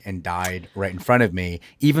deck and died right in front of me,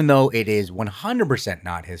 even though it is 100%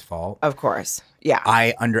 not his fault. Of course, yeah.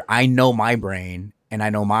 I know my brain, and I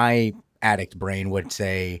know my addict brain would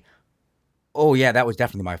say, oh yeah, that was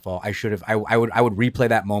definitely my fault. I should have. I would replay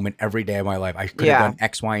that moment every day of my life. I could have done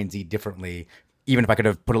X, Y, and Z differently. Even if I could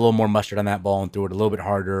have put a little more mustard on that ball and threw it a little bit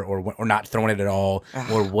harder, or not thrown it at all,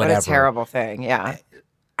 or whatever. What a terrible thing. Yeah.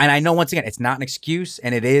 And I know, once again, it's not an excuse,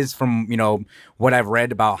 and it is from what I've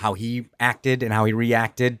read about how he acted and how he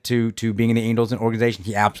reacted to being in the Angels organization.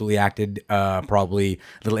 He absolutely acted probably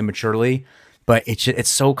a little immaturely, but it's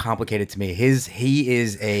so complicated to me. He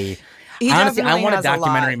is a. Honestly, I want a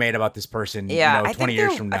documentary made about this person. 20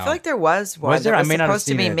 years from now. I feel like there was one. Was there? I may not have supposed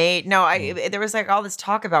to seen be it. made. No, there was like all this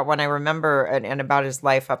talk about one I remember and about his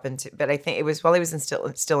life up into. But I think it was while he was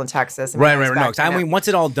still in Texas. Right. No, because once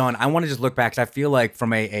it's all done, I want to just look back, because I feel like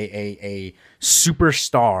from a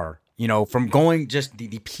superstar, from going just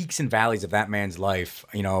the peaks and valleys of that man's life,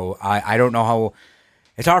 I don't know how.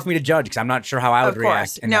 It's hard for me to judge because I'm not sure how I would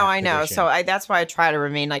react. No, I know. So that's why I try to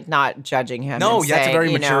remain like not judging him. No, and that's saying,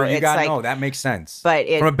 very mature. You got like, no, that makes sense. But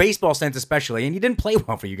from a baseball sense, especially, and he didn't play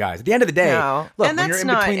well for you guys. At the end of the day, look, and when you're in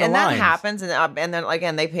between the lines, that happens, and then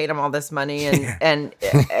again they paid him all this money, and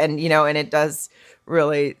and it does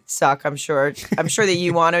really suck. I'm sure that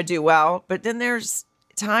you want to do well, but then there's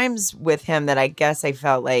times with him that I guess I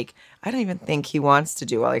felt like I don't even think he wants to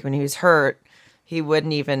do well. Like when he was hurt, he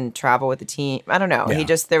wouldn't even travel with the team. I don't know. Yeah.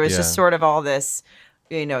 There was just sort of all this,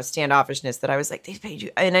 standoffishness that I was like, they paid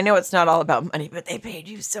you. And I know it's not all about money, but they paid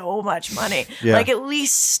you so much money. Yeah. Like at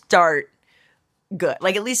least start good.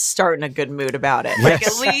 Like at least start in a good mood about it. Like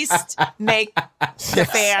at least make the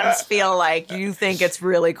fans feel like you think it's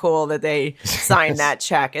really cool that they signed that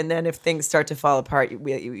check. And then if things start to fall apart,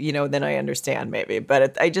 then I understand maybe.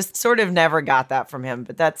 But I just sort of never got that from him.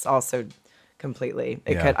 But that's also completely.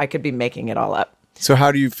 I could be making it all up. So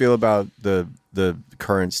how do you feel about the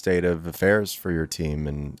current state of affairs for your team,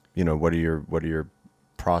 and what do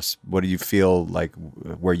you feel like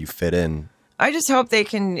where you fit in? I just hope they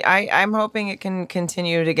can. I'm hoping it can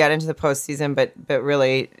continue to get into the postseason, but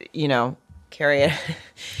really, carry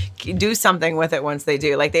it, do something with it once they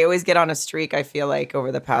do. Like they always get on a streak. I feel like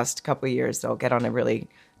over the past couple of years, they'll get on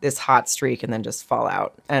this hot streak and then just fall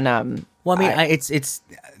out. And well, it's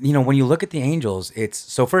when you look at the Angels,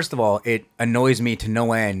 so first of all, it annoys me to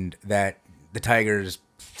no end that the Tigers,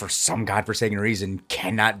 for some godforsaken reason,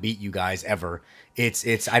 cannot beat you guys ever. I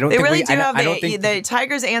don't think really do have the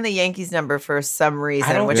Tigers and the Yankees number for some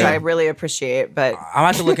reason, which I really appreciate. But I'll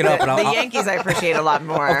have to look it up. But the Yankees I appreciate a lot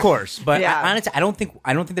more, of course. But honestly, I don't think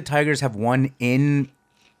the Tigers have won in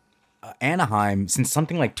Anaheim since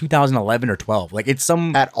something like 2011 or 12. Like it's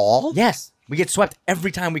some at all. Yes. We get swept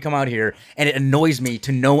every time we come out here, and it annoys me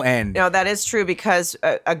to no end. No, that is true because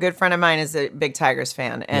a good friend of mine is a big Tigers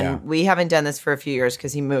fan, and we haven't done this for a few years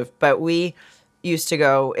because he moved. But we used to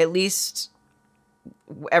go at least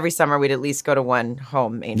every summer we'd at least go to one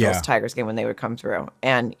home Angels-Tigers game when they would come through.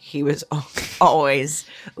 And he was always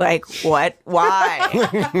like, what? Why?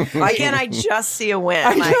 Why can't I just see a win?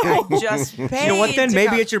 I just paid. You know what then?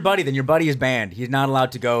 Maybe go. it's your buddy. Then your buddy is banned. He's not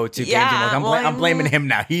allowed to go to games anymore. I'm blaming him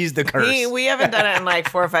now. He's the curse. We haven't done it in like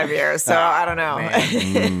 4 or 5 years, so I don't know.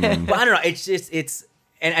 Well, I don't know. It's just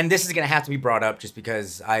and this is gonna have to be brought up just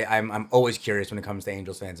because I'm always curious when it comes to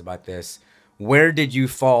Angels fans about this. Where did you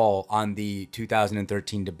fall on the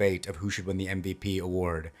 2013 debate of who should win the MVP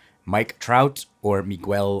award, Mike Trout or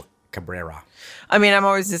Miguel Cabrera? I mean, I'm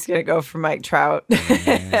always just gonna go for Mike Trout. But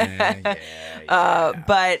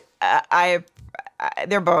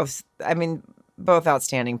they're both. I mean, both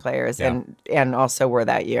outstanding players, and also were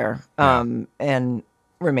that year, and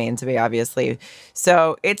remain to be, obviously.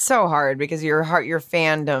 So it's so hard because your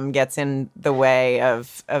fandom gets in the way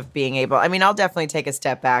of being able. I mean, I'll definitely take a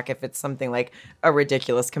step back if it's something like a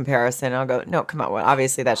ridiculous comparison. I'll go, no, come on. Well,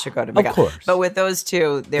 obviously that should go to Miguel. Of course. But with those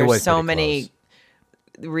two, there's so many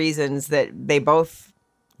reasons that they both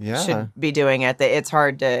should be doing it. It's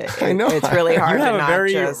hard to. I know. It's really hard. You have to a not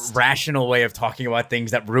very just rational way of talking about things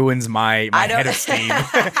that ruins my head of steam.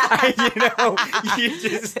 You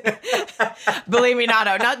just believe me,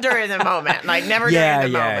 not during the moment. Like never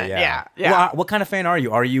during the moment. Yeah. Well, what kind of fan are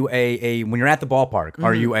you? Are you a when you're at the ballpark?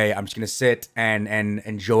 Are you I'm just gonna sit and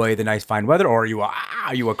enjoy the nice fine weather, or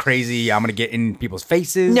are you a crazy? I'm gonna get in people's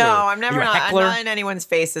faces. No, I'm I'm not in anyone's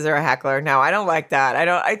faces or a heckler. No, I don't like that.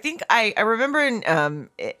 I think I remember in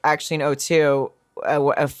actually in 2002,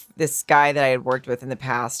 this guy that I had worked with in the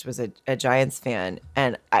past was a Giants fan,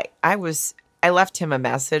 and I left him a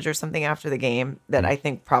message or something after the game that I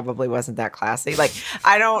think probably wasn't that classy. Like,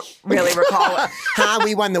 I don't really recall.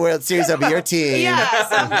 We won the World Series over your team. Yeah,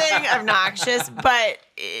 something obnoxious, but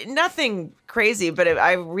nothing crazy. But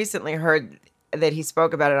I recently heard that he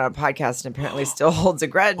spoke about it on a podcast and apparently still holds a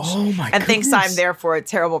grudge and thinks I'm therefore a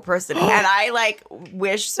terrible person. And I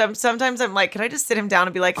wish sometimes I'm like, can I just sit him down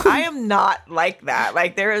and be like, I am not like that.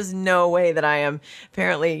 Like, there is no way that I am.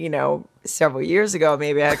 Apparently, several years ago,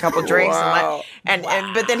 maybe I had a couple drinks and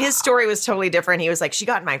but then his story was totally different. He was like, she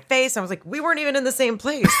got in my face. I was like, we weren't even in the same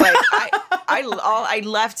place. Like I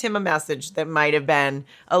left him a message that might have been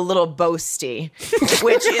a little boasty,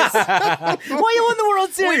 which is why you won the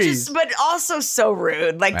World Series, but also so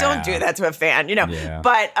rude. Like, don't do that to a fan, Yeah.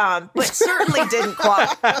 But certainly didn't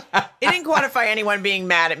quantify anyone being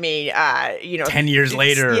mad at me. 10 years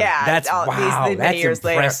later. Yeah, that's that's years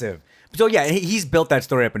impressive. Later. So yeah, he's built that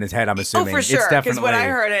story up in his head. I'm assuming. Oh, for sure. It's Because definitely. when I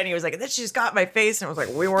heard it, and he was like, "That she just got in my face," and I was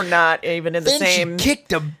like, "We were not even in the then same." She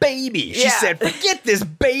kicked a baby. She said, "Forget this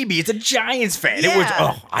baby. It's a Giants fan." Yeah. It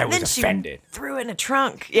was. I was then offended. She threw it in a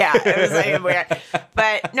trunk. Yeah, it was like weird.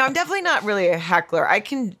 But no, I'm definitely not really a heckler. I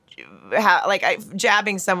can.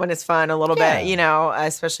 Jabbing someone is fun a little bit,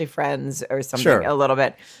 especially friends or something a little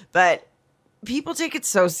bit. But people take it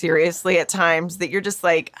so seriously at times that you're just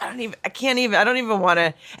like, I don't even want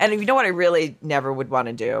to. And you know what I really never would want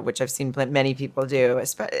to do, which I've seen many people do,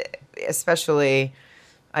 especially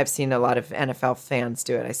I've seen a lot of NFL fans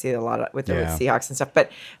do it. I see a lot with the Seahawks and stuff,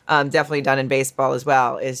 but definitely done in baseball as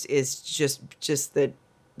well, is just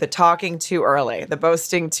the talking too early, the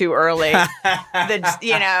boasting too early,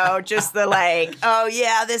 just the like, oh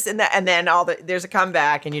yeah, this and that, and then there's a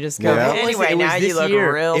comeback, and you just go, anyway, now you look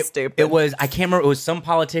real stupid. It was, I can't remember, it was some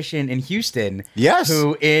politician in Houston,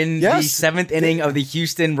 who in the seventh inning of the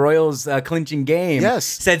Houston Royals clinching game,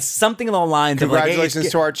 said something along the lines of like, congratulations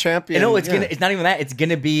to our champion. No, it's not even that. It's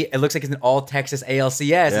gonna be. It looks like it's an all Texas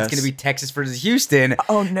ALCS. It's gonna be Texas versus Houston.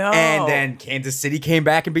 Oh no! And then Kansas City came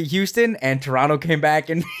back and beat Houston, and Toronto came back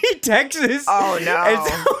and beat Texas. Oh no! And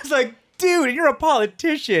so I was like, dude, you're a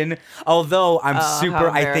politician. Although I'm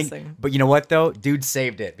I think, but you know what though, dude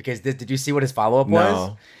saved it because did you see what his follow up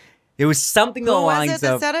was? It was something along the lines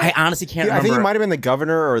of. I honestly can't remember. I think he might have been the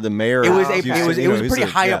governor or the mayor. It was a pretty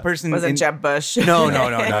high up person. Was it Jeb Bush? No,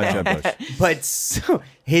 not Jeb Bush. But so,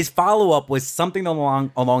 his follow up was something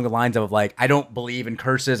along the lines of like, I don't believe in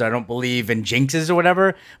curses, I don't believe in jinxes or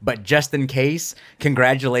whatever. But just in case,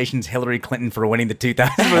 congratulations, Hillary Clinton, for winning the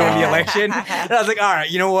 2000 election. And I was like, all right,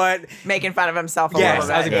 you know what? Making fun of himself a little bit.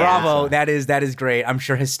 I was like, bravo, that is great. I'm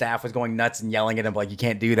sure his staff was going nuts and yelling at him like, you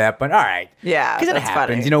can't do that. But all right, because it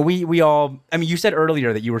happens. Funny. We all. I mean, you said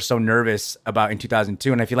earlier that you were so nervous about in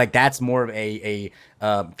 2002, and I feel like that's more of a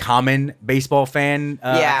common baseball fan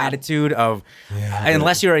attitude of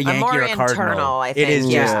unless you're a Yankee or a Cardinal. Internal, I think. It is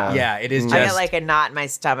just it is just. I get like a knot in my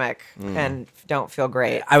stomach and don't feel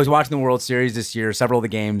great. I was watching the World Series this year, several of the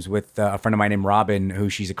games with a friend of mine named Robin, who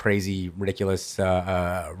she's a crazy, ridiculous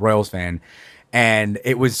Royals fan. And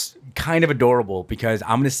it was kind of adorable because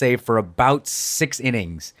I'm going to say for about 6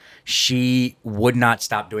 innings, she would not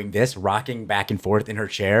stop doing this, rocking back and forth in her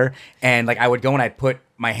chair. And like I would go and I'd put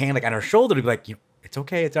my hand like on her shoulder to be like, it's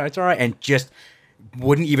okay, it's all right. And just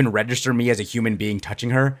wouldn't even register me as a human being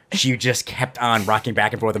touching her. She just kept on rocking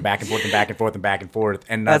back and forth and back and forth and back and forth and back and forth.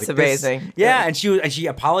 And that's like, amazing. Yeah, and she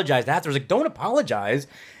apologized after. I was like, don't apologize.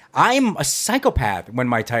 I'm a psychopath when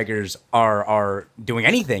my tigers are doing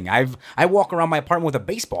anything. I walk around my apartment with a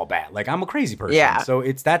baseball bat. Like I'm a crazy person. Yeah. So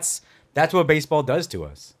that's what baseball does to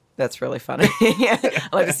us. That's really funny. I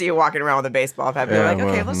like to see you walking around with a baseball bat. You're like,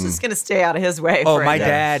 okay, let's just gonna stay out of his way. Oh, my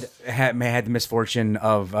dad had the misfortune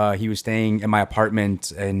of he was staying in my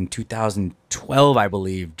apartment in 2012, I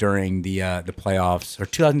believe, during the playoffs, or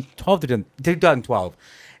 2012 to 2012.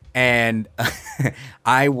 And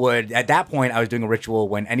I would, at that point, I was doing a ritual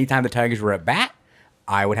when anytime the Tigers were at bat,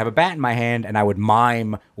 I would have a bat in my hand and I would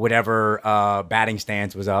mime whatever batting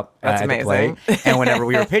stance was up at the plate. And whenever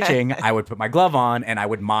we were pitching, I would put my glove on and I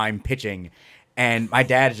would mime pitching. And my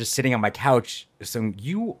dad is just sitting on my couch saying,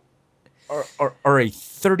 "You are a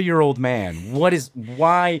 30-year-old man.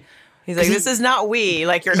 Why?" He's like, this is not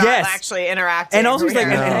like you're not actually interacting. And also he's like,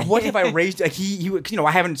 and what if I raised, like he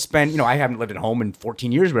I haven't lived at home in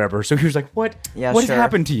 14 years or whatever. So he was like, what has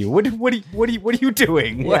happened to you? What are you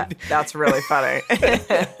doing? Yeah, that's really funny.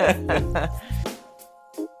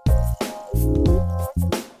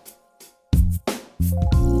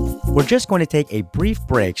 We're just going to take a brief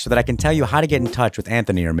break so that I can tell you how to get in touch with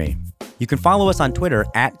Anthony or me. You can follow us on Twitter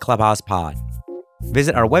at ClubhousePod.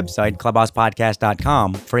 Visit our website,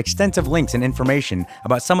 clubhousepodcast.com, for extensive links and information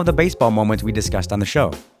about some of the baseball moments we discussed on the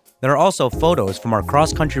show. There are also photos from our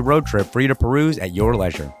cross-country road trip for you to peruse at your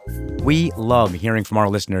leisure. We love hearing from our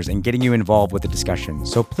listeners and getting you involved with the discussion,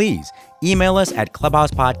 so please email us at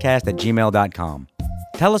clubhousepodcast@gmail.com.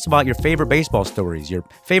 Tell us about your favorite baseball stories, your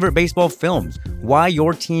favorite baseball films, why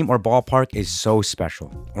your team or ballpark is so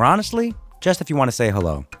special, or honestly, just if you want to say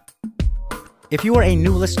hello. If you are a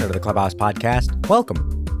new listener to the Clubhouse Podcast,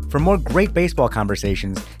 welcome. For more great baseball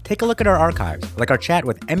conversations, take a look at our archives, like our chat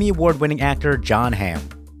with Emmy Award-winning actor Jon Hamm.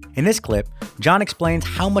 In this clip, Jon explains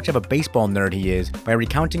how much of a baseball nerd he is by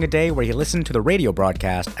recounting a day where he listened to the radio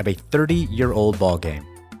broadcast of a 30-year-old ball game.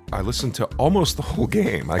 I listened to almost the whole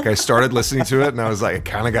game. Like I started listening to it and I was like, I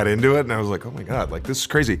kind of got into it and I was like, oh my God, like this is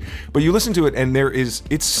crazy. But you listen to it and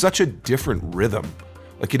it's such a different rhythm.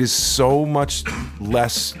 Like it is so much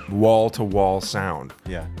less wall-to-wall sound.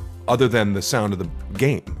 Yeah. Other than the sound of the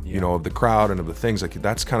game, of the crowd and of the things. Like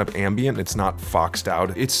that's kind of ambient. It's not foxed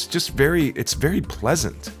out. It's just very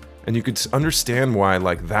pleasant. And you could understand why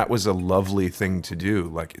like that was a lovely thing to do.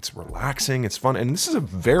 Like it's relaxing, it's fun. And this is a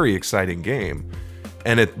very exciting game.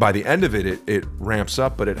 And by the end of it ramps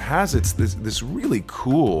up, but it has this really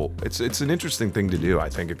cool. It's an interesting thing to do. I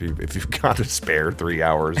think if you've got to spare 3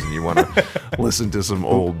 hours and you want to listen to some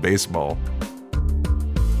old baseball.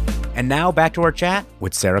 And now back to our chat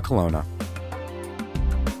with Sarah Colonna.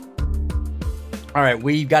 All right,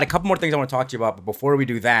 we've got a couple more things I want to talk to you about, but before we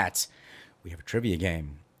do that, we have a trivia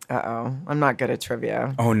game. Uh-oh. I'm not good at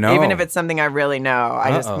trivia. Oh, no. Even if it's something I really know,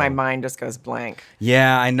 my mind just goes blank.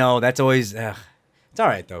 Yeah, I know. That's always... It's all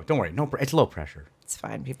right, though. Don't worry. It's low pressure. It's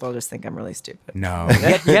fine. People just think I'm really stupid. No.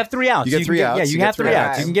 You have 3 outs. You get 3 outs. Yeah, you have 3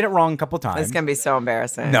 outs. You can get it wrong a couple times. It's going to be so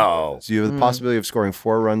embarrassing. No. So you have the possibility of scoring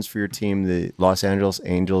 4 runs for your team, the Los Angeles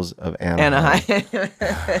Angels of Anaheim.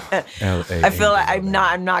 I feel like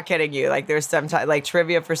I'm not kidding you. Like there's sometimes like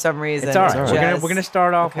trivia for some reason. It's all right. We're gonna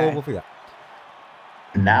start off. Okay. We'll figure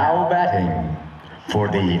that. Now batting for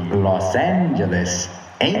the Los Angeles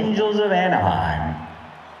Angels of Anaheim,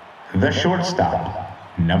 the shortstop,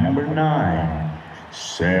 number 9,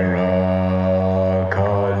 Sarah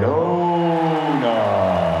Colonna.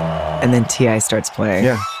 And then T.I. starts playing.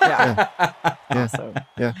 Yeah. Awesome.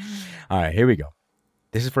 Yeah. All right, here we go.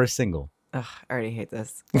 This is for a single. Ugh, I already hate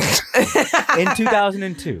this. In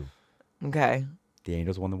 2002, Okay. the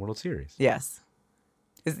Angels won the World Series. Yes.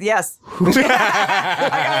 Yes.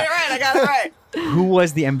 I got it right. Who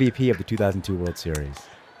was the MVP of the 2002 World Series?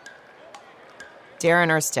 Darren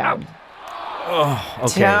Erstad. Oh,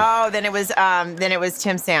 okay. No, then it was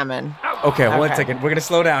Tim Salmon. Okay, one Okay. second. We're going to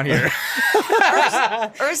slow down here.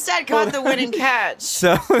 Erstad caught the winning catch.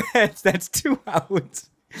 So that's 2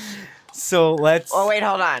 outs. So let's... Oh, wait,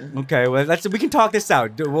 hold on. Okay, well, we can talk this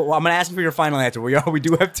out. I'm going to ask you for your final answer. We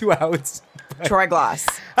do have 2 outs. Troy Gloss.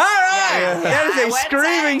 All right! That is a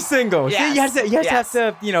screaming single. Yes. See, you guys have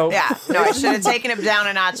to, Yeah, no, I should have taken him down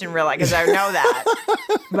a notch and realized because I know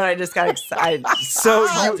that, but I just got excited. So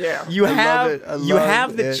you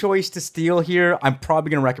have the it. choice to steal here. I'm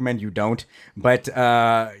probably going to recommend you don't, but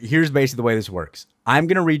here's basically the way this works. I'm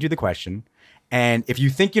going to read you the question, and if you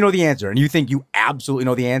think you know the answer, and you think you absolutely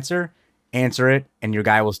know the answer it, and your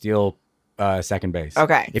guy will steal second base.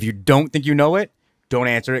 Okay. If you don't think you know it, don't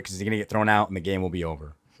answer it because he's going to get thrown out and the game will be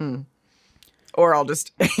over. Or I'll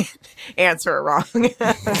just answer it wrong.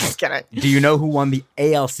 Just kidding. Do you know who won the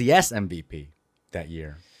ALCS MVP that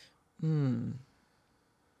year?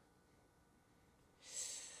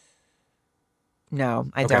 No,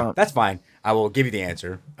 I Okay, don't. that's fine. I will give you the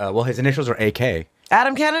answer. Well, his initials are AK.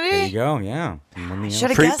 Adam There Kennedy? you go. Yeah. Should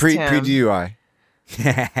have Pre guessed pre him. pre DUI.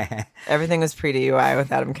 Everything was pre-DUI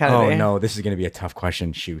with Adam Kennedy. Oh no, this is going to be a tough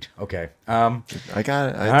question. Shoot. Okay. I got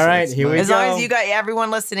it. All right, here we As go. long as you got everyone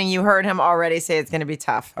listening, you heard him already say it's going to be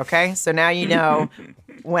tough. Okay, so now you know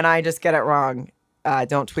when I just get it wrong,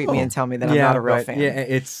 don't tweet me and tell me that I'm not a real fan. Yeah,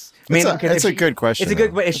 it's. It's a good question, It's a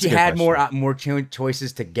good. though. If It's a she good had question. more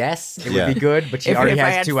choices to guess, it Yeah. would be good. But she If already I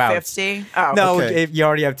has had 2 outs. 50? Oh. No, Okay. you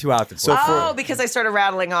already have 2 outs. So Oh, because I started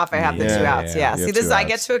rattling off, I have the Yeah, 2 outs. yeah, Yeah. you See, have this 2 I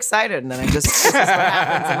get outs. too excited, and then this is what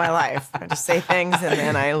happens in my life. I just say things, and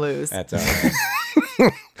then I lose. That's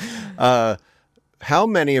all right. How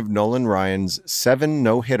many of Nolan Ryan's 7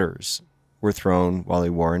 no-hitters were thrown while he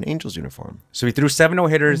wore an Angels uniform? So he threw 7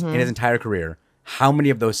 no-hitters Mm-hmm. in his entire career. How many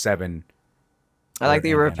of those 7? I like that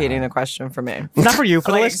you're Or repeating the question for me. Not for you,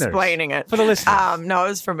 for I the like listeners. explaining it. For the listeners. No, it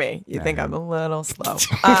was for me. You think I'm a little slow.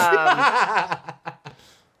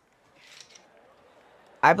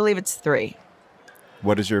 I believe it's 3.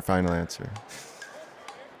 What is your final answer?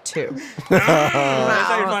 2. That's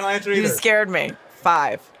not your final answer You either. scared me.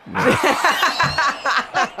 5.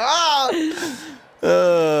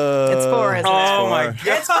 It's 4, isn't it? Oh my god.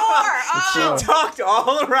 It's 4. Oh, She talked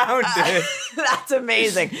all around it. that's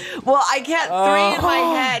amazing. Well, I kept 3 in my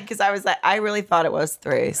head because I was like, I really thought it was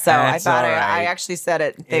 3. So That's I thought all I right. actually said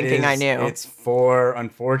it thinking I knew. It's 4,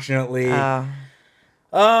 unfortunately.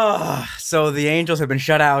 So the Angels have been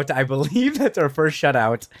shut out. I believe that's our first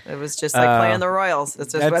shutout. It was just like playing the Royals.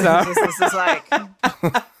 It's just that's what this is like.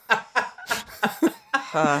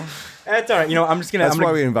 That's all right. I'm just gonna. That's I'm gonna,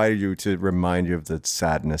 why we invited you, to remind you of the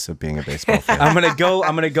sadness of being a baseball fan. I'm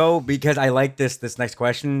gonna go because I like this next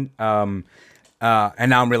question. And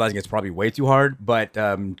now I'm realizing it's probably way too hard. But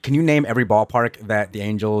can you name every ballpark that the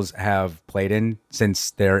Angels have played in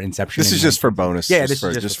since their inception? This is just for bonus. Yeah, just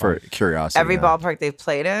this is just for for curiosity. Every yeah. ballpark they've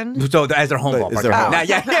played in. So as their home But ballpark. is their home. Now,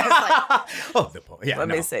 yeah. Oh, Let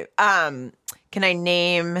me see. Can I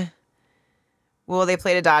name? Well, they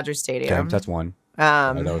played at Dodger Stadium. Okay, that's one.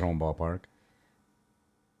 That was home ballpark.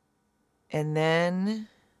 And then,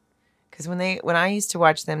 because when I used to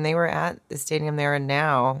watch them, they were at the stadium they're in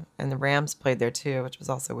now, and the Rams played there too, which was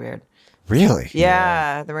also weird. Really?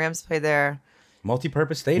 Yeah, the Rams played there.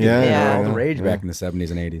 Multi-purpose stadium. Yeah, yeah, All the yeah, rage yeah. back in the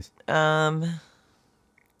 70s and 80s.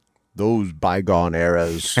 Those bygone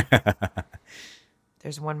eras.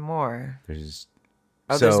 There's one more. There's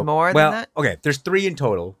more than that? Okay, there's 3 in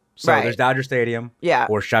total. So Right. there's Dodger Stadium, Yeah.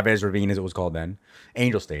 or Chavez Ravine as it was called then,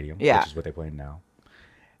 Angel Stadium, Yeah. which is what they play in now.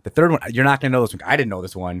 The third one, you're not going to know this one. I didn't know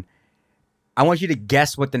this one. I want you to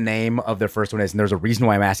guess what the name of their first one is, and there's a reason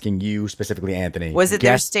why I'm asking you specifically, Anthony. Was it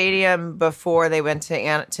their Guess stadium before they went to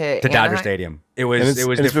to Dodger Anaheim? Stadium? It And was. it's- It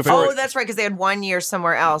was and it's before. Oh, that's right, because they had 1 year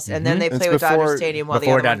somewhere else, and then they It's played with Dodger before- Stadium while the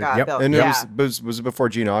before other one Dodger, got yep. built. And Yeah. was it before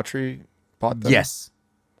Gene Autry bought them? Yes.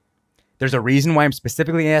 There's a reason why I'm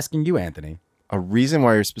specifically asking you, Anthony. A reason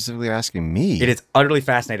why you're specifically asking me. It is utterly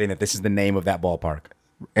fascinating that this is the name of that ballpark.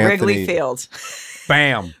 Anthony, Wrigley Field.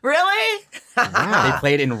 Bam. Really? They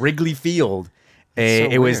played in Wrigley Field.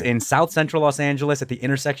 It was weird. in South Central Los Angeles at the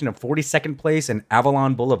intersection of 42nd Place and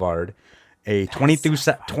Avalon Boulevard, a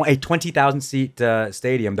 20,000 seat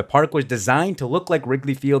stadium. The park was designed to look like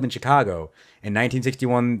Wrigley Field in Chicago. In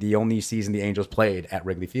 1961, the only season the Angels played at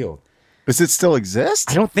Wrigley Field. Does it still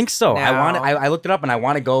exist? I don't think so. No. I looked it up and I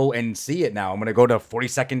want to go and see it now. I'm going to go to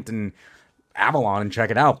 42nd and Avalon and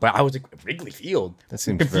check it out. But I was like, Wrigley Field. That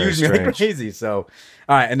seems confused very me like strange. crazy. So,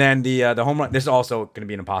 all right, and then the home run. This is also going to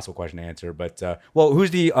be an impossible question to answer. But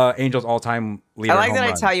who's the Angels all-time leader? I like in that home I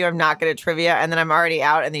runs? tell you I'm not good at trivia, and then I'm already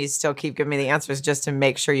out, and then you still keep giving me the answers just to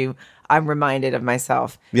make sure I'm reminded of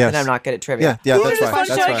myself Yes. that I'm not good at trivia. Yeah, Ooh, that's just why. one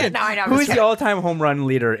That's second. why. No, I know. I'm Who just is the kidding. all-time home run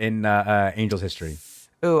leader in Angels history?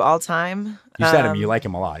 Ooh, all time? You said him. You like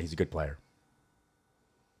him a lot. He's a good player.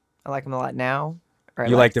 I like him a lot now. Or I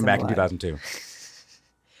You liked him a back in lot? 2002.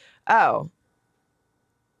 Oh.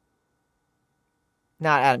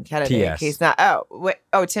 Not Adam Kennedy. TS. He's not. Oh, wait.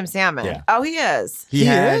 Oh, Tim Salmon. Yeah. Oh, he is. He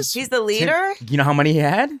is? He's the leader? You know how many he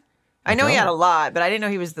had? I know he had a lot, but I didn't know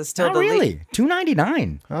he was still Not the leader. really.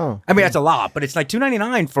 $299. Oh. I mean, that's a lot, but it's like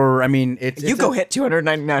 $299 for. I mean, it's You go hit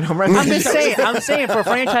 299 home runs. I'm just saying. I'm saying for a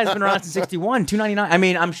franchise that's been around since '61, $299. I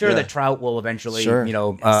mean, I'm sure that Trout will eventually, Sure.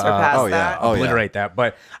 Surpass that. obliterate that.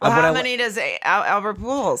 But Well, but how many does Albert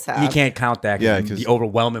Pujols have? You can't count that. Yeah, because the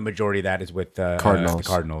overwhelming majority of that is with the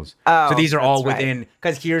Cardinals. Oh, so these are all that's right. within.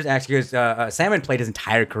 Because here's Salmon played his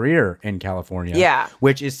entire career in California. Yeah.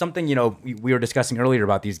 which is something we were discussing earlier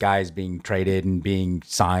about these guys being traded and being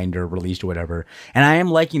signed or released or whatever. And I am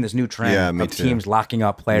liking this new trend of teams locking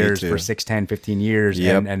up players for 6, 10, 15 years.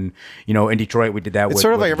 Yep. And in Detroit we did that. It's with,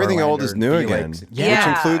 sort of with like everything Verlander old is and new Felix. again, Yeah.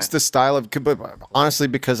 which includes the style of. But honestly,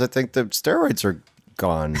 because I think the steroids are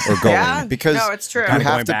gone or going. Yeah. Because No, it's true. You Kinda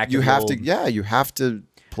have going to. back to You the have old- to. Yeah, you have to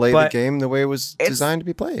play But the game the way it was designed to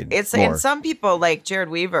be played. It's more. and some people like Jared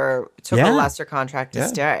Weaver took a lesser contract to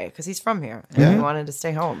stay because he's from here and he wanted to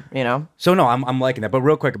stay home. So no, I'm liking that. But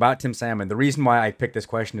real quick about Tim Salmon, the reason why I picked this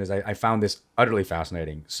question is I found this utterly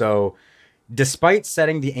fascinating. So despite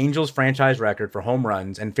setting the Angels franchise record for home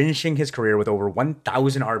runs and finishing his career with over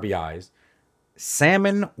 1,000 RBIs,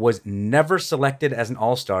 Salmon was never selected as an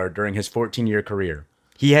All-Star during his 14-year career.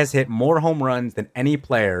 He has hit more home runs than any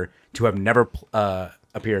player to have never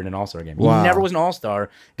appeared in an All-Star game. Wow. He never was an All-Star,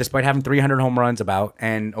 despite having 300 home runs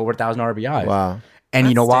and over 1,000 RBIs. Wow. And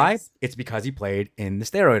you know why? stinks. It's because he played in the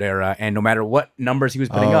steroid era, and no matter what numbers he was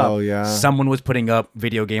putting up, someone was putting up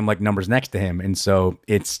video game like numbers next to him, and so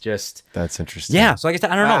it's just That's interesting. yeah. So I guess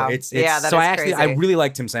I don't Wow. know. It's Yeah, that so is I actually crazy. I really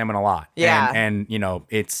like Tim Salmon a lot. Yeah. and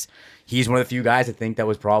he's one of the few guys I think that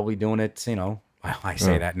was probably doing it. I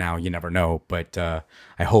say that now, you never know, but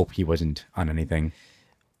I hope he wasn't on anything.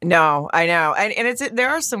 No, I know, and there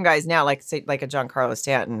are some guys now like say like a Giancarlo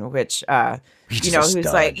Stanton, which He's just a who's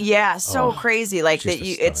stud. like so crazy, like just that. a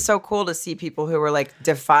It's stud. so cool to see people who were like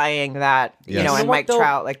defying that, Yes. and You know what, Mike though?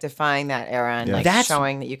 Trout like defying that era and like That's-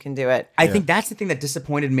 showing that you can do it. I think that's the thing that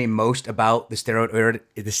disappointed me most about the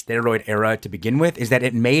steroid era to begin with, is that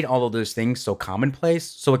it made all of those things so commonplace.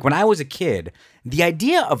 So like when I was a kid, the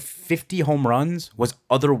idea of 50 home runs was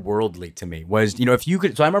otherworldly to me. If you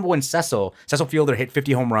could, so I remember when Cecil Fielder hit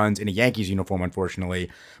 50 home runs in a Yankees uniform, unfortunately,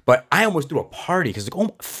 but I almost threw a party because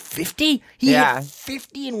like, 50? He hit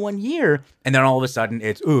 50 in 1 year. And then all of a sudden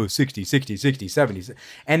it's 60, 60, 60, 70.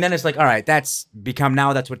 And then it's like, all right, that's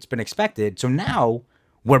what's been expected. So now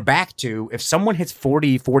we're back to if someone hits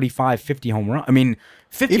 40, 45, 50 home runs. I mean,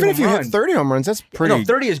 50 Even home if you runs, hit 30 home runs, that's pretty. No,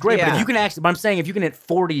 30 is great. But Yeah. if you can actually, but I'm saying if you can hit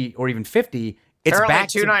 40 or even 50, it's They're only back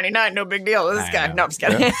to. $299, no big deal. This I guy, know. no, I'm just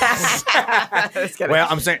kidding. Just kidding. Well,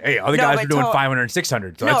 I'm saying, hey, other No, guys but are doing to- 500 and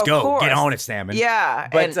 600. So No, let's of go. course. Get on it, Salmon. Yeah,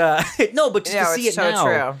 But no, but just No, to see it's it so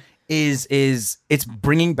now true. is it's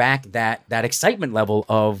bringing back that excitement level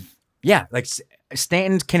of like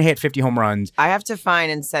Stanton can hit 50 home runs. I have to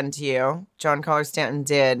find and send to you. Giancarlo Stanton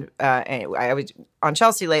did. I was on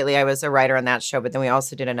Chelsea lately. I was a writer on that show, but then we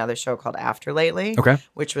also did another show called After Lately. Okay.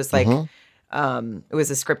 Which was like, it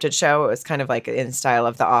was a scripted show. It was kind of like in style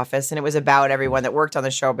of The Office, and it was about everyone that worked on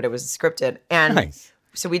the show, but it was scripted. And Nice.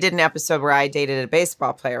 so we did an episode where I dated a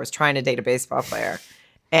baseball player. I was trying to date a baseball player,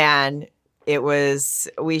 and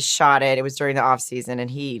we shot it. It was during the off season,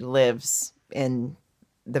 and he lives in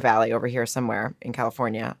the valley over here somewhere in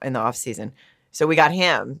California in the off season. So we got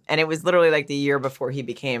him, and it was literally like the year before he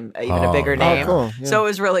became even a bigger name. cool, yeah. So it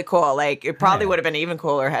was really cool. Like it probably would have been even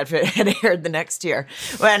cooler had it had aired the next year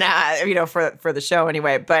when for the show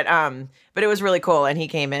anyway. But it was really cool, and he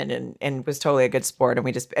came in and was totally a good sport. And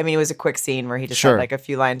it was a quick scene where he just Sure. had like a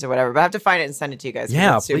few lines or whatever. But I have to find it and send it to you guys. 'cause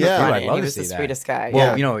Yeah, it's super please do. funny. I'd And love he to was see the that. sweetest guy.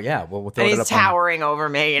 Well, yeah. we'll throw And it he's up on. towering over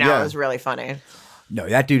me. It was really funny. No,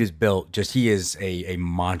 that dude is built. He is a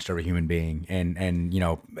monster of a human being. And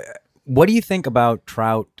what do you think about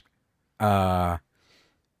Trout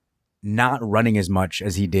not running as much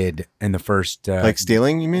as he did in the first like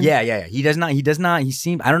stealing, you mean? Yeah. He does not. He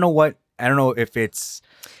seemed. I don't know if it's.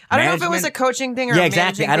 I don't know if it was management. a coaching thing or Yeah, a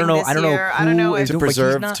exactly. managing thing this year. I don't know. who If, is- but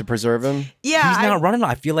he's not- To preserve him. yeah, He's not running.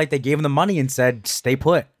 I feel like they gave him the money and said, "Stay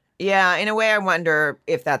put." Yeah, in a way, I wonder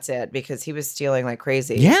if that's it because he was stealing like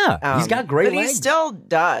crazy. Yeah, he's got great but legs. he still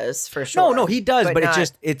does for sure. No, he does, but not-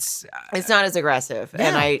 it's it's not as aggressive.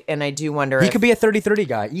 Yeah. And I do wonder. he if, could be a 30-30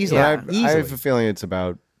 guy easily. Yeah, I easily. have a feeling it's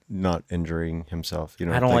about not injuring himself.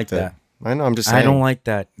 I don't like that. I know. I'm just saying. I don't like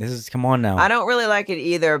that. Come on now. I don't really like it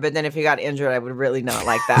either. But then if he got injured, I would really not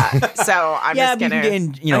like that. So I'm Yeah, just but you gonna,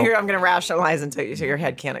 can get in, I'm gonna rationalize until your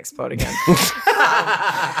head can't explode again.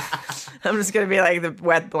 I'm just gonna be like the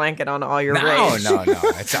wet blanket on all your rage. No,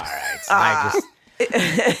 it's all right.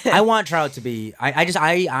 I want Trout to be.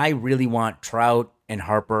 I really want Trout and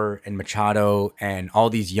Harper and Machado and all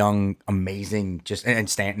these young, amazing, and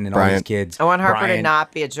Stanton and all these kids. I want Harper to Bryant.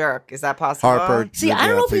 not be a jerk. Is that possible? Harper. See, I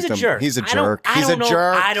don't know if he's a jerk. He's a jerk. He's a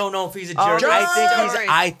jerk. I don't know if he's a jerk. Oh,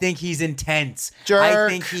 I think he's intense. Jerk. I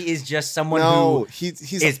think he is just someone No, who he's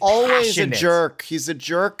is always passionate. a jerk. He's a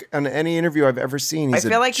jerk on any interview I've ever seen. He's I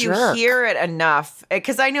feel like jerk. you hear it enough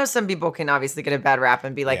because I know some people can obviously get a bad rap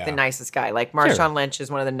and be like the nicest guy. Like Marshawn Lynch is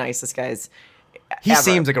one of the nicest guys. He ever.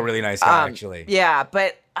 seems like a really nice guy, actually. Yeah,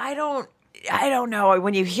 but I don't know.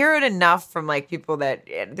 When you hear it enough from like people that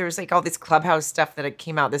there's like all this Clubhouse stuff that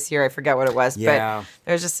came out this year. I forget what it was, but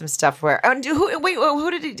there's just some stuff where. Who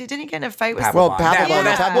didn't he get in a fight with? Well, Papelbon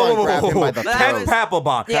grabbed him by the throat.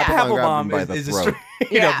 Papelbon. Yeah. Papelbon is a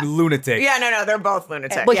straight lunatic. Yeah, no, they're both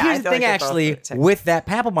lunatics. But yeah, here's the thing, actually, with that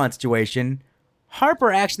Papelbon situation,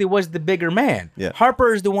 Harper actually was the bigger man. Yeah.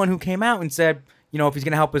 Harper is the one who came out and said, if he's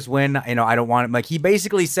gonna help us win, I don't want him. Like he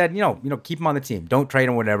basically said, keep him on the team, don't trade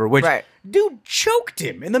him, whatever. Which dude choked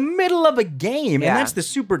him in the middle of a game, and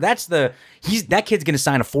that kid's gonna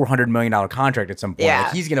sign a $400 million contract at some point. Yeah.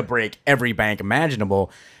 Like he's gonna break every bank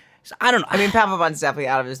imaginable. So I don't know. I mean, Papelbon's definitely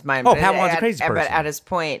out of his mind. Oh, Papelbon's a crazy person. But at his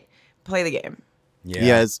point, play the game.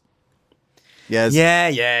 Yeah. Yes.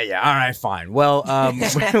 Yeah. All right, fine. Well,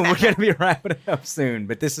 we're gonna be wrapping it up soon,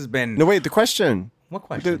 but this has been. No, wait. The question. What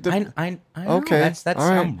question? I know. Okay. That's all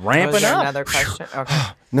right. I'm ramping up. Another question. Okay.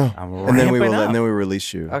 No. I'm And then we ramping up.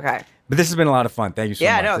 release you. Okay. But this has been a lot of fun. Thank you so much.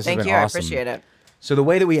 Yeah, no, This has thank been you. awesome. I appreciate it. So the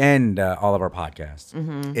way that we end all of our podcasts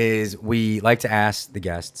is we like to ask the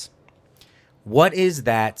guests, what is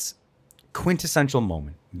that quintessential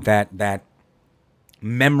moment, that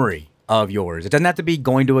memory of yours? It doesn't have to be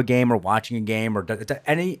going to a game or watching a game or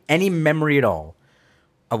any memory at all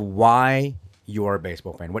of why you're a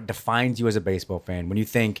baseball fan. What defines you as a baseball fan? When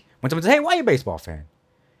someone says, hey, why are you a baseball fan?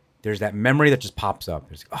 There's that memory that just pops up.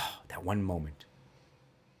 There's that one moment.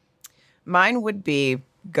 Mine would be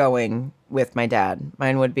going with my dad.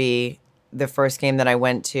 Mine would be the first game that I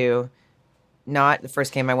went to, not the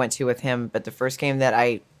first game I went to with him, but the first game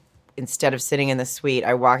that instead of sitting in the suite,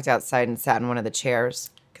 I walked outside and sat in one of the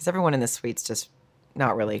chairs because everyone in the suite's just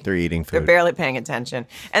not really. They're eating food. They're barely paying attention,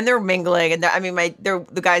 and they're mingling. And they're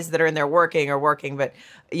the guys that are in there working, but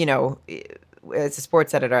as a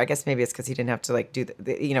sports editor, I guess maybe it's because he didn't have to like do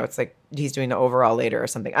it's like he's doing the overall later or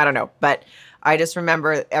something. I don't know, but I just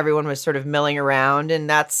remember everyone was sort of milling around, and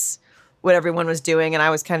that's what everyone was doing, and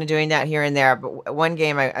I was kind of doing that here and there. But one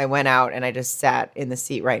game, I went out and I just sat in the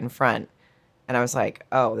seat right in front, and I was like,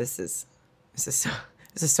 oh, this is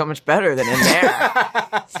so much better than in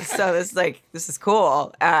there. This is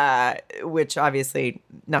cool. Which obviously,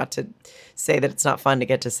 not to say that it's not fun to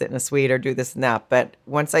get to sit in a suite or do this and that, but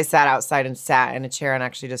once I sat outside and sat in a chair and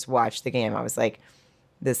actually just watched the game, I was like,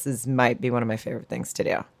 might be one of my favorite things to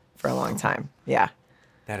do for a long time. Yeah.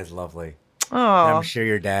 That is lovely. Oh, And I'm sure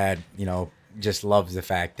your dad, just loves the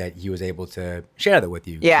fact that he was able to share that with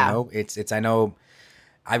you. Yeah. I know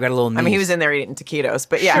I've got a little niece. I mean, he was in there eating taquitos,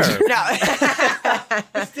 but yeah. Sure. No.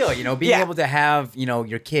 But still, being able to have,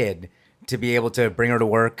 your kid to be able to bring her to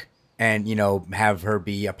work and, have her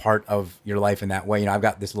be a part of your life in that way. I've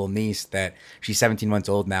got this little niece that she's 17 months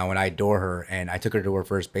old now and I adore her. And I took her to her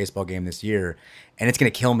first baseball game this year. And it's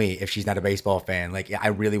going to kill me if she's not a baseball fan. Like, I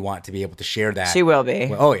really want to be able to share that. She will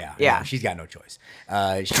be. Oh, yeah. Yeah. She's got no choice.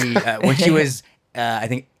 When she was, I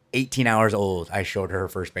think, 18 hours old, I showed her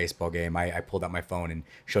first baseball game. I pulled out my phone and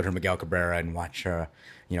showed her Miguel Cabrera and watched her,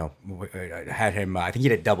 had him, I think he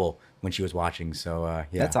did a double when she was watching. So,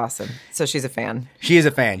 yeah. That's awesome. So she's a fan. She is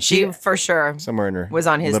a fan. She for sure somewhere in her was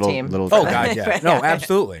on his team. Little oh, God, yeah. No,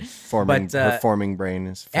 absolutely. her forming brain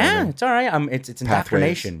is forming. Yeah, it's all right. It's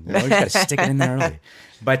indoctrination. You just got to stick it in there early.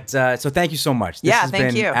 But so thank you so much. This has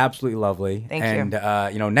been absolutely lovely. Thank you.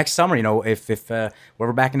 And next summer, if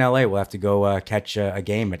we're back in LA, we'll have to go catch a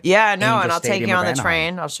game at and Angel I'll take Stadium you on of the Anaheim.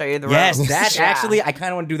 train. I'll show you the road. Yes, that's actually I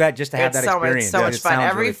kind of want to do that just to have that experience. It's so much fun.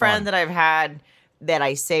 Every really friend that I've had that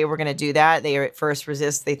I say we're going to do that, they at first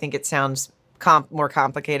resist. They think it sounds more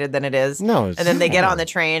complicated than it is. No, and then they get on the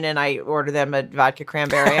train and I order them a vodka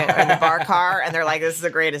cranberry in the bar car, and they're like, "This is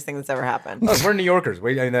the greatest thing that's ever happened." Look, we're New Yorkers.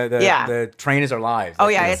 The train is our lives. Oh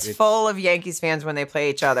yeah, it's full of Yankees fans when they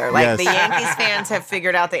play each other. Like the Yankees fans have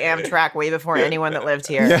figured out the Amtrak way before anyone that lived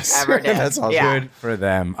here ever did. That's awesome. Yeah. Good for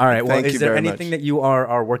them. All right. Well, Thank is you there very anything much. that you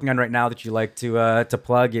are working on right now that you like to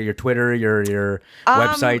plug? Your Twitter, your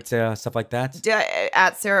website, stuff like that.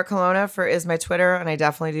 At Sarah Colonna is my Twitter, and I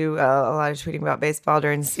definitely do a lot of tweeting about baseball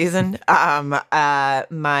during the season. I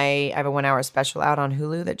have a 1 hour special out on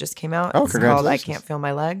Hulu that just came out. Oh, it's called congratulations. I Can't Feel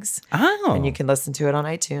My Legs. Oh. And you can listen to it on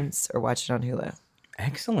iTunes or watch it on Hulu.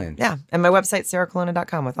 Excellent. Yeah. And my website,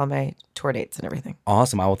 sarahcolonna.com, with all my tour dates and everything.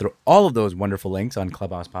 Awesome. I will throw all of those wonderful links on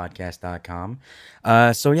clubhousepodcast.com.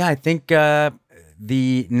 So yeah, I think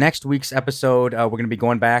the next week's episode, we're going to be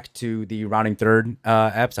going back to the Rounding Third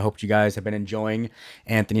eps. I hope you guys have been enjoying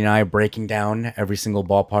Anthony and I breaking down every single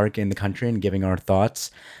ballpark in the country and giving our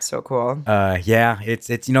thoughts. So cool. Yeah, it's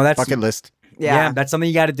that's bucket list. Yeah, that's something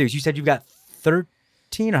you got to do. So you said you've got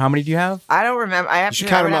 13, or how many do you have? I don't remember. I have You should to,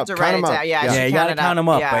 count I would them have up. to Count write them it up. down. Yeah, Yeah, You got to count them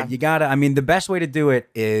up, Yeah. but you got to, I mean, the best way to do it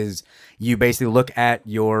is you basically look at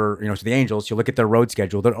your, so the Angels, you look at their road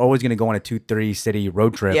schedule. They're always going to go on a 2-3 city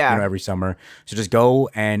road trip, every summer. So just go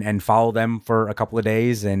and follow them for a couple of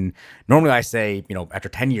days. And normally I say, after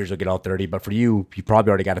 10 years, you'll get all 30, but for you probably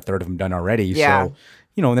already got a third of them done already. Yeah. So,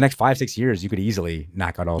 in the next 5-6 years, you could easily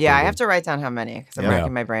knock out all 30. Yeah, I have to write down how many because I'm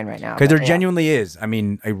racking my brain right now. Because there but, genuinely is, a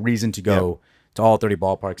reason to go to all 30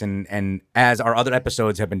 ballparks. And as our other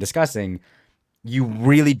episodes have been discussing, you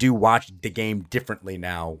really do watch the game differently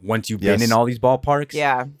now once you've been in all these ballparks.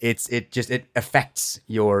 Yeah. It affects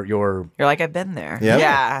your You're like, I've been there. Yeah.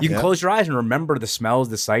 Yeah. you can close your eyes and remember the smells,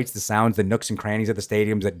 the sights, the sounds, the nooks and crannies at the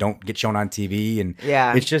stadiums that don't get shown on TV. And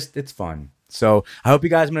it's fun. So I hope you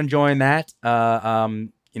guys have been enjoying that.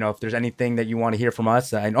 If there's anything that you want to hear from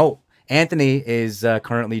us, Anthony is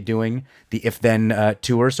currently doing the If Then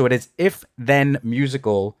tour. So it is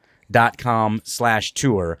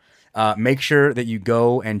ifthenmusical.com/tour. Make sure that you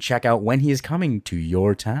go and check out when he is coming to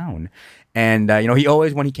your town. And, he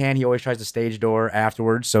always, when he can, he always tries to stage door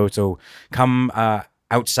afterwards. So come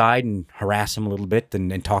outside and harass him a little bit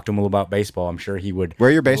and talk to him a little about baseball. I'm sure he would.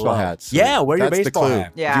 Wear your baseball hats. Yeah, wear your That's baseball the clue.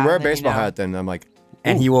 hat. Yeah, If you wear a then you baseball know. hat, then I'm like,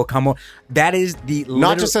 And he will come. That is the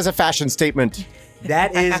not just as a fashion statement.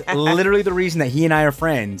 That is literally the reason that he and I are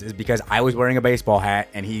friends, is because I was wearing a baseball hat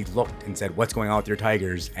and he looked and said, "What's going on with your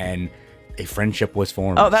Tigers?" And a friendship was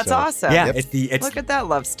formed. Oh, that's So, awesome. Yeah, Yep. it's Look at that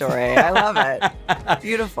love story. I love it.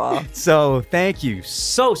 Beautiful. So thank you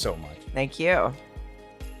so much. Thank you.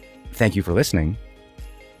 Thank you for listening.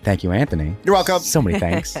 Thank you, Anthony. You're welcome. So many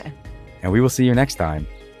thanks. And we will see you next time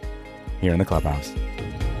here in the clubhouse.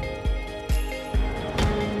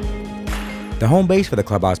 The home base for the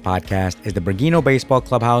Clubhouse podcast is the Bergino Baseball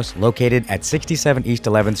Clubhouse, located at 67 East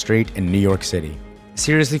 11th Street in New York City.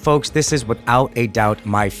 Seriously, folks, this is without a doubt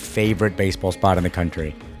my favorite baseball spot in the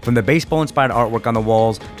country. From the baseball-inspired artwork on the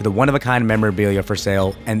walls to the one-of-a-kind memorabilia for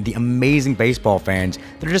sale and the amazing baseball fans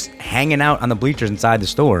that are just hanging out on the bleachers inside the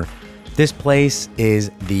store, this place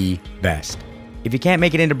is the best. If you can't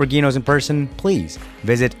make it into Bergino's in person, please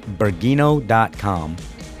visit bergino.com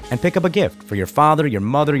and pick up a gift for your father, your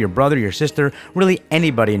mother, your brother, your sister, really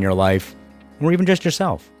anybody in your life, or even just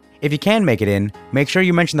yourself. If you can make it in, make sure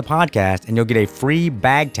you mention the podcast and you'll get a free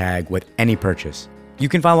bag tag with any purchase. You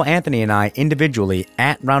can follow Anthony and I individually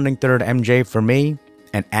at Rounding Third MJ for me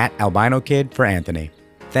and at Albino Kid for Anthony.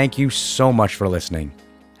 Thank you so much for listening.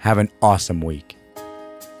 Have an awesome week.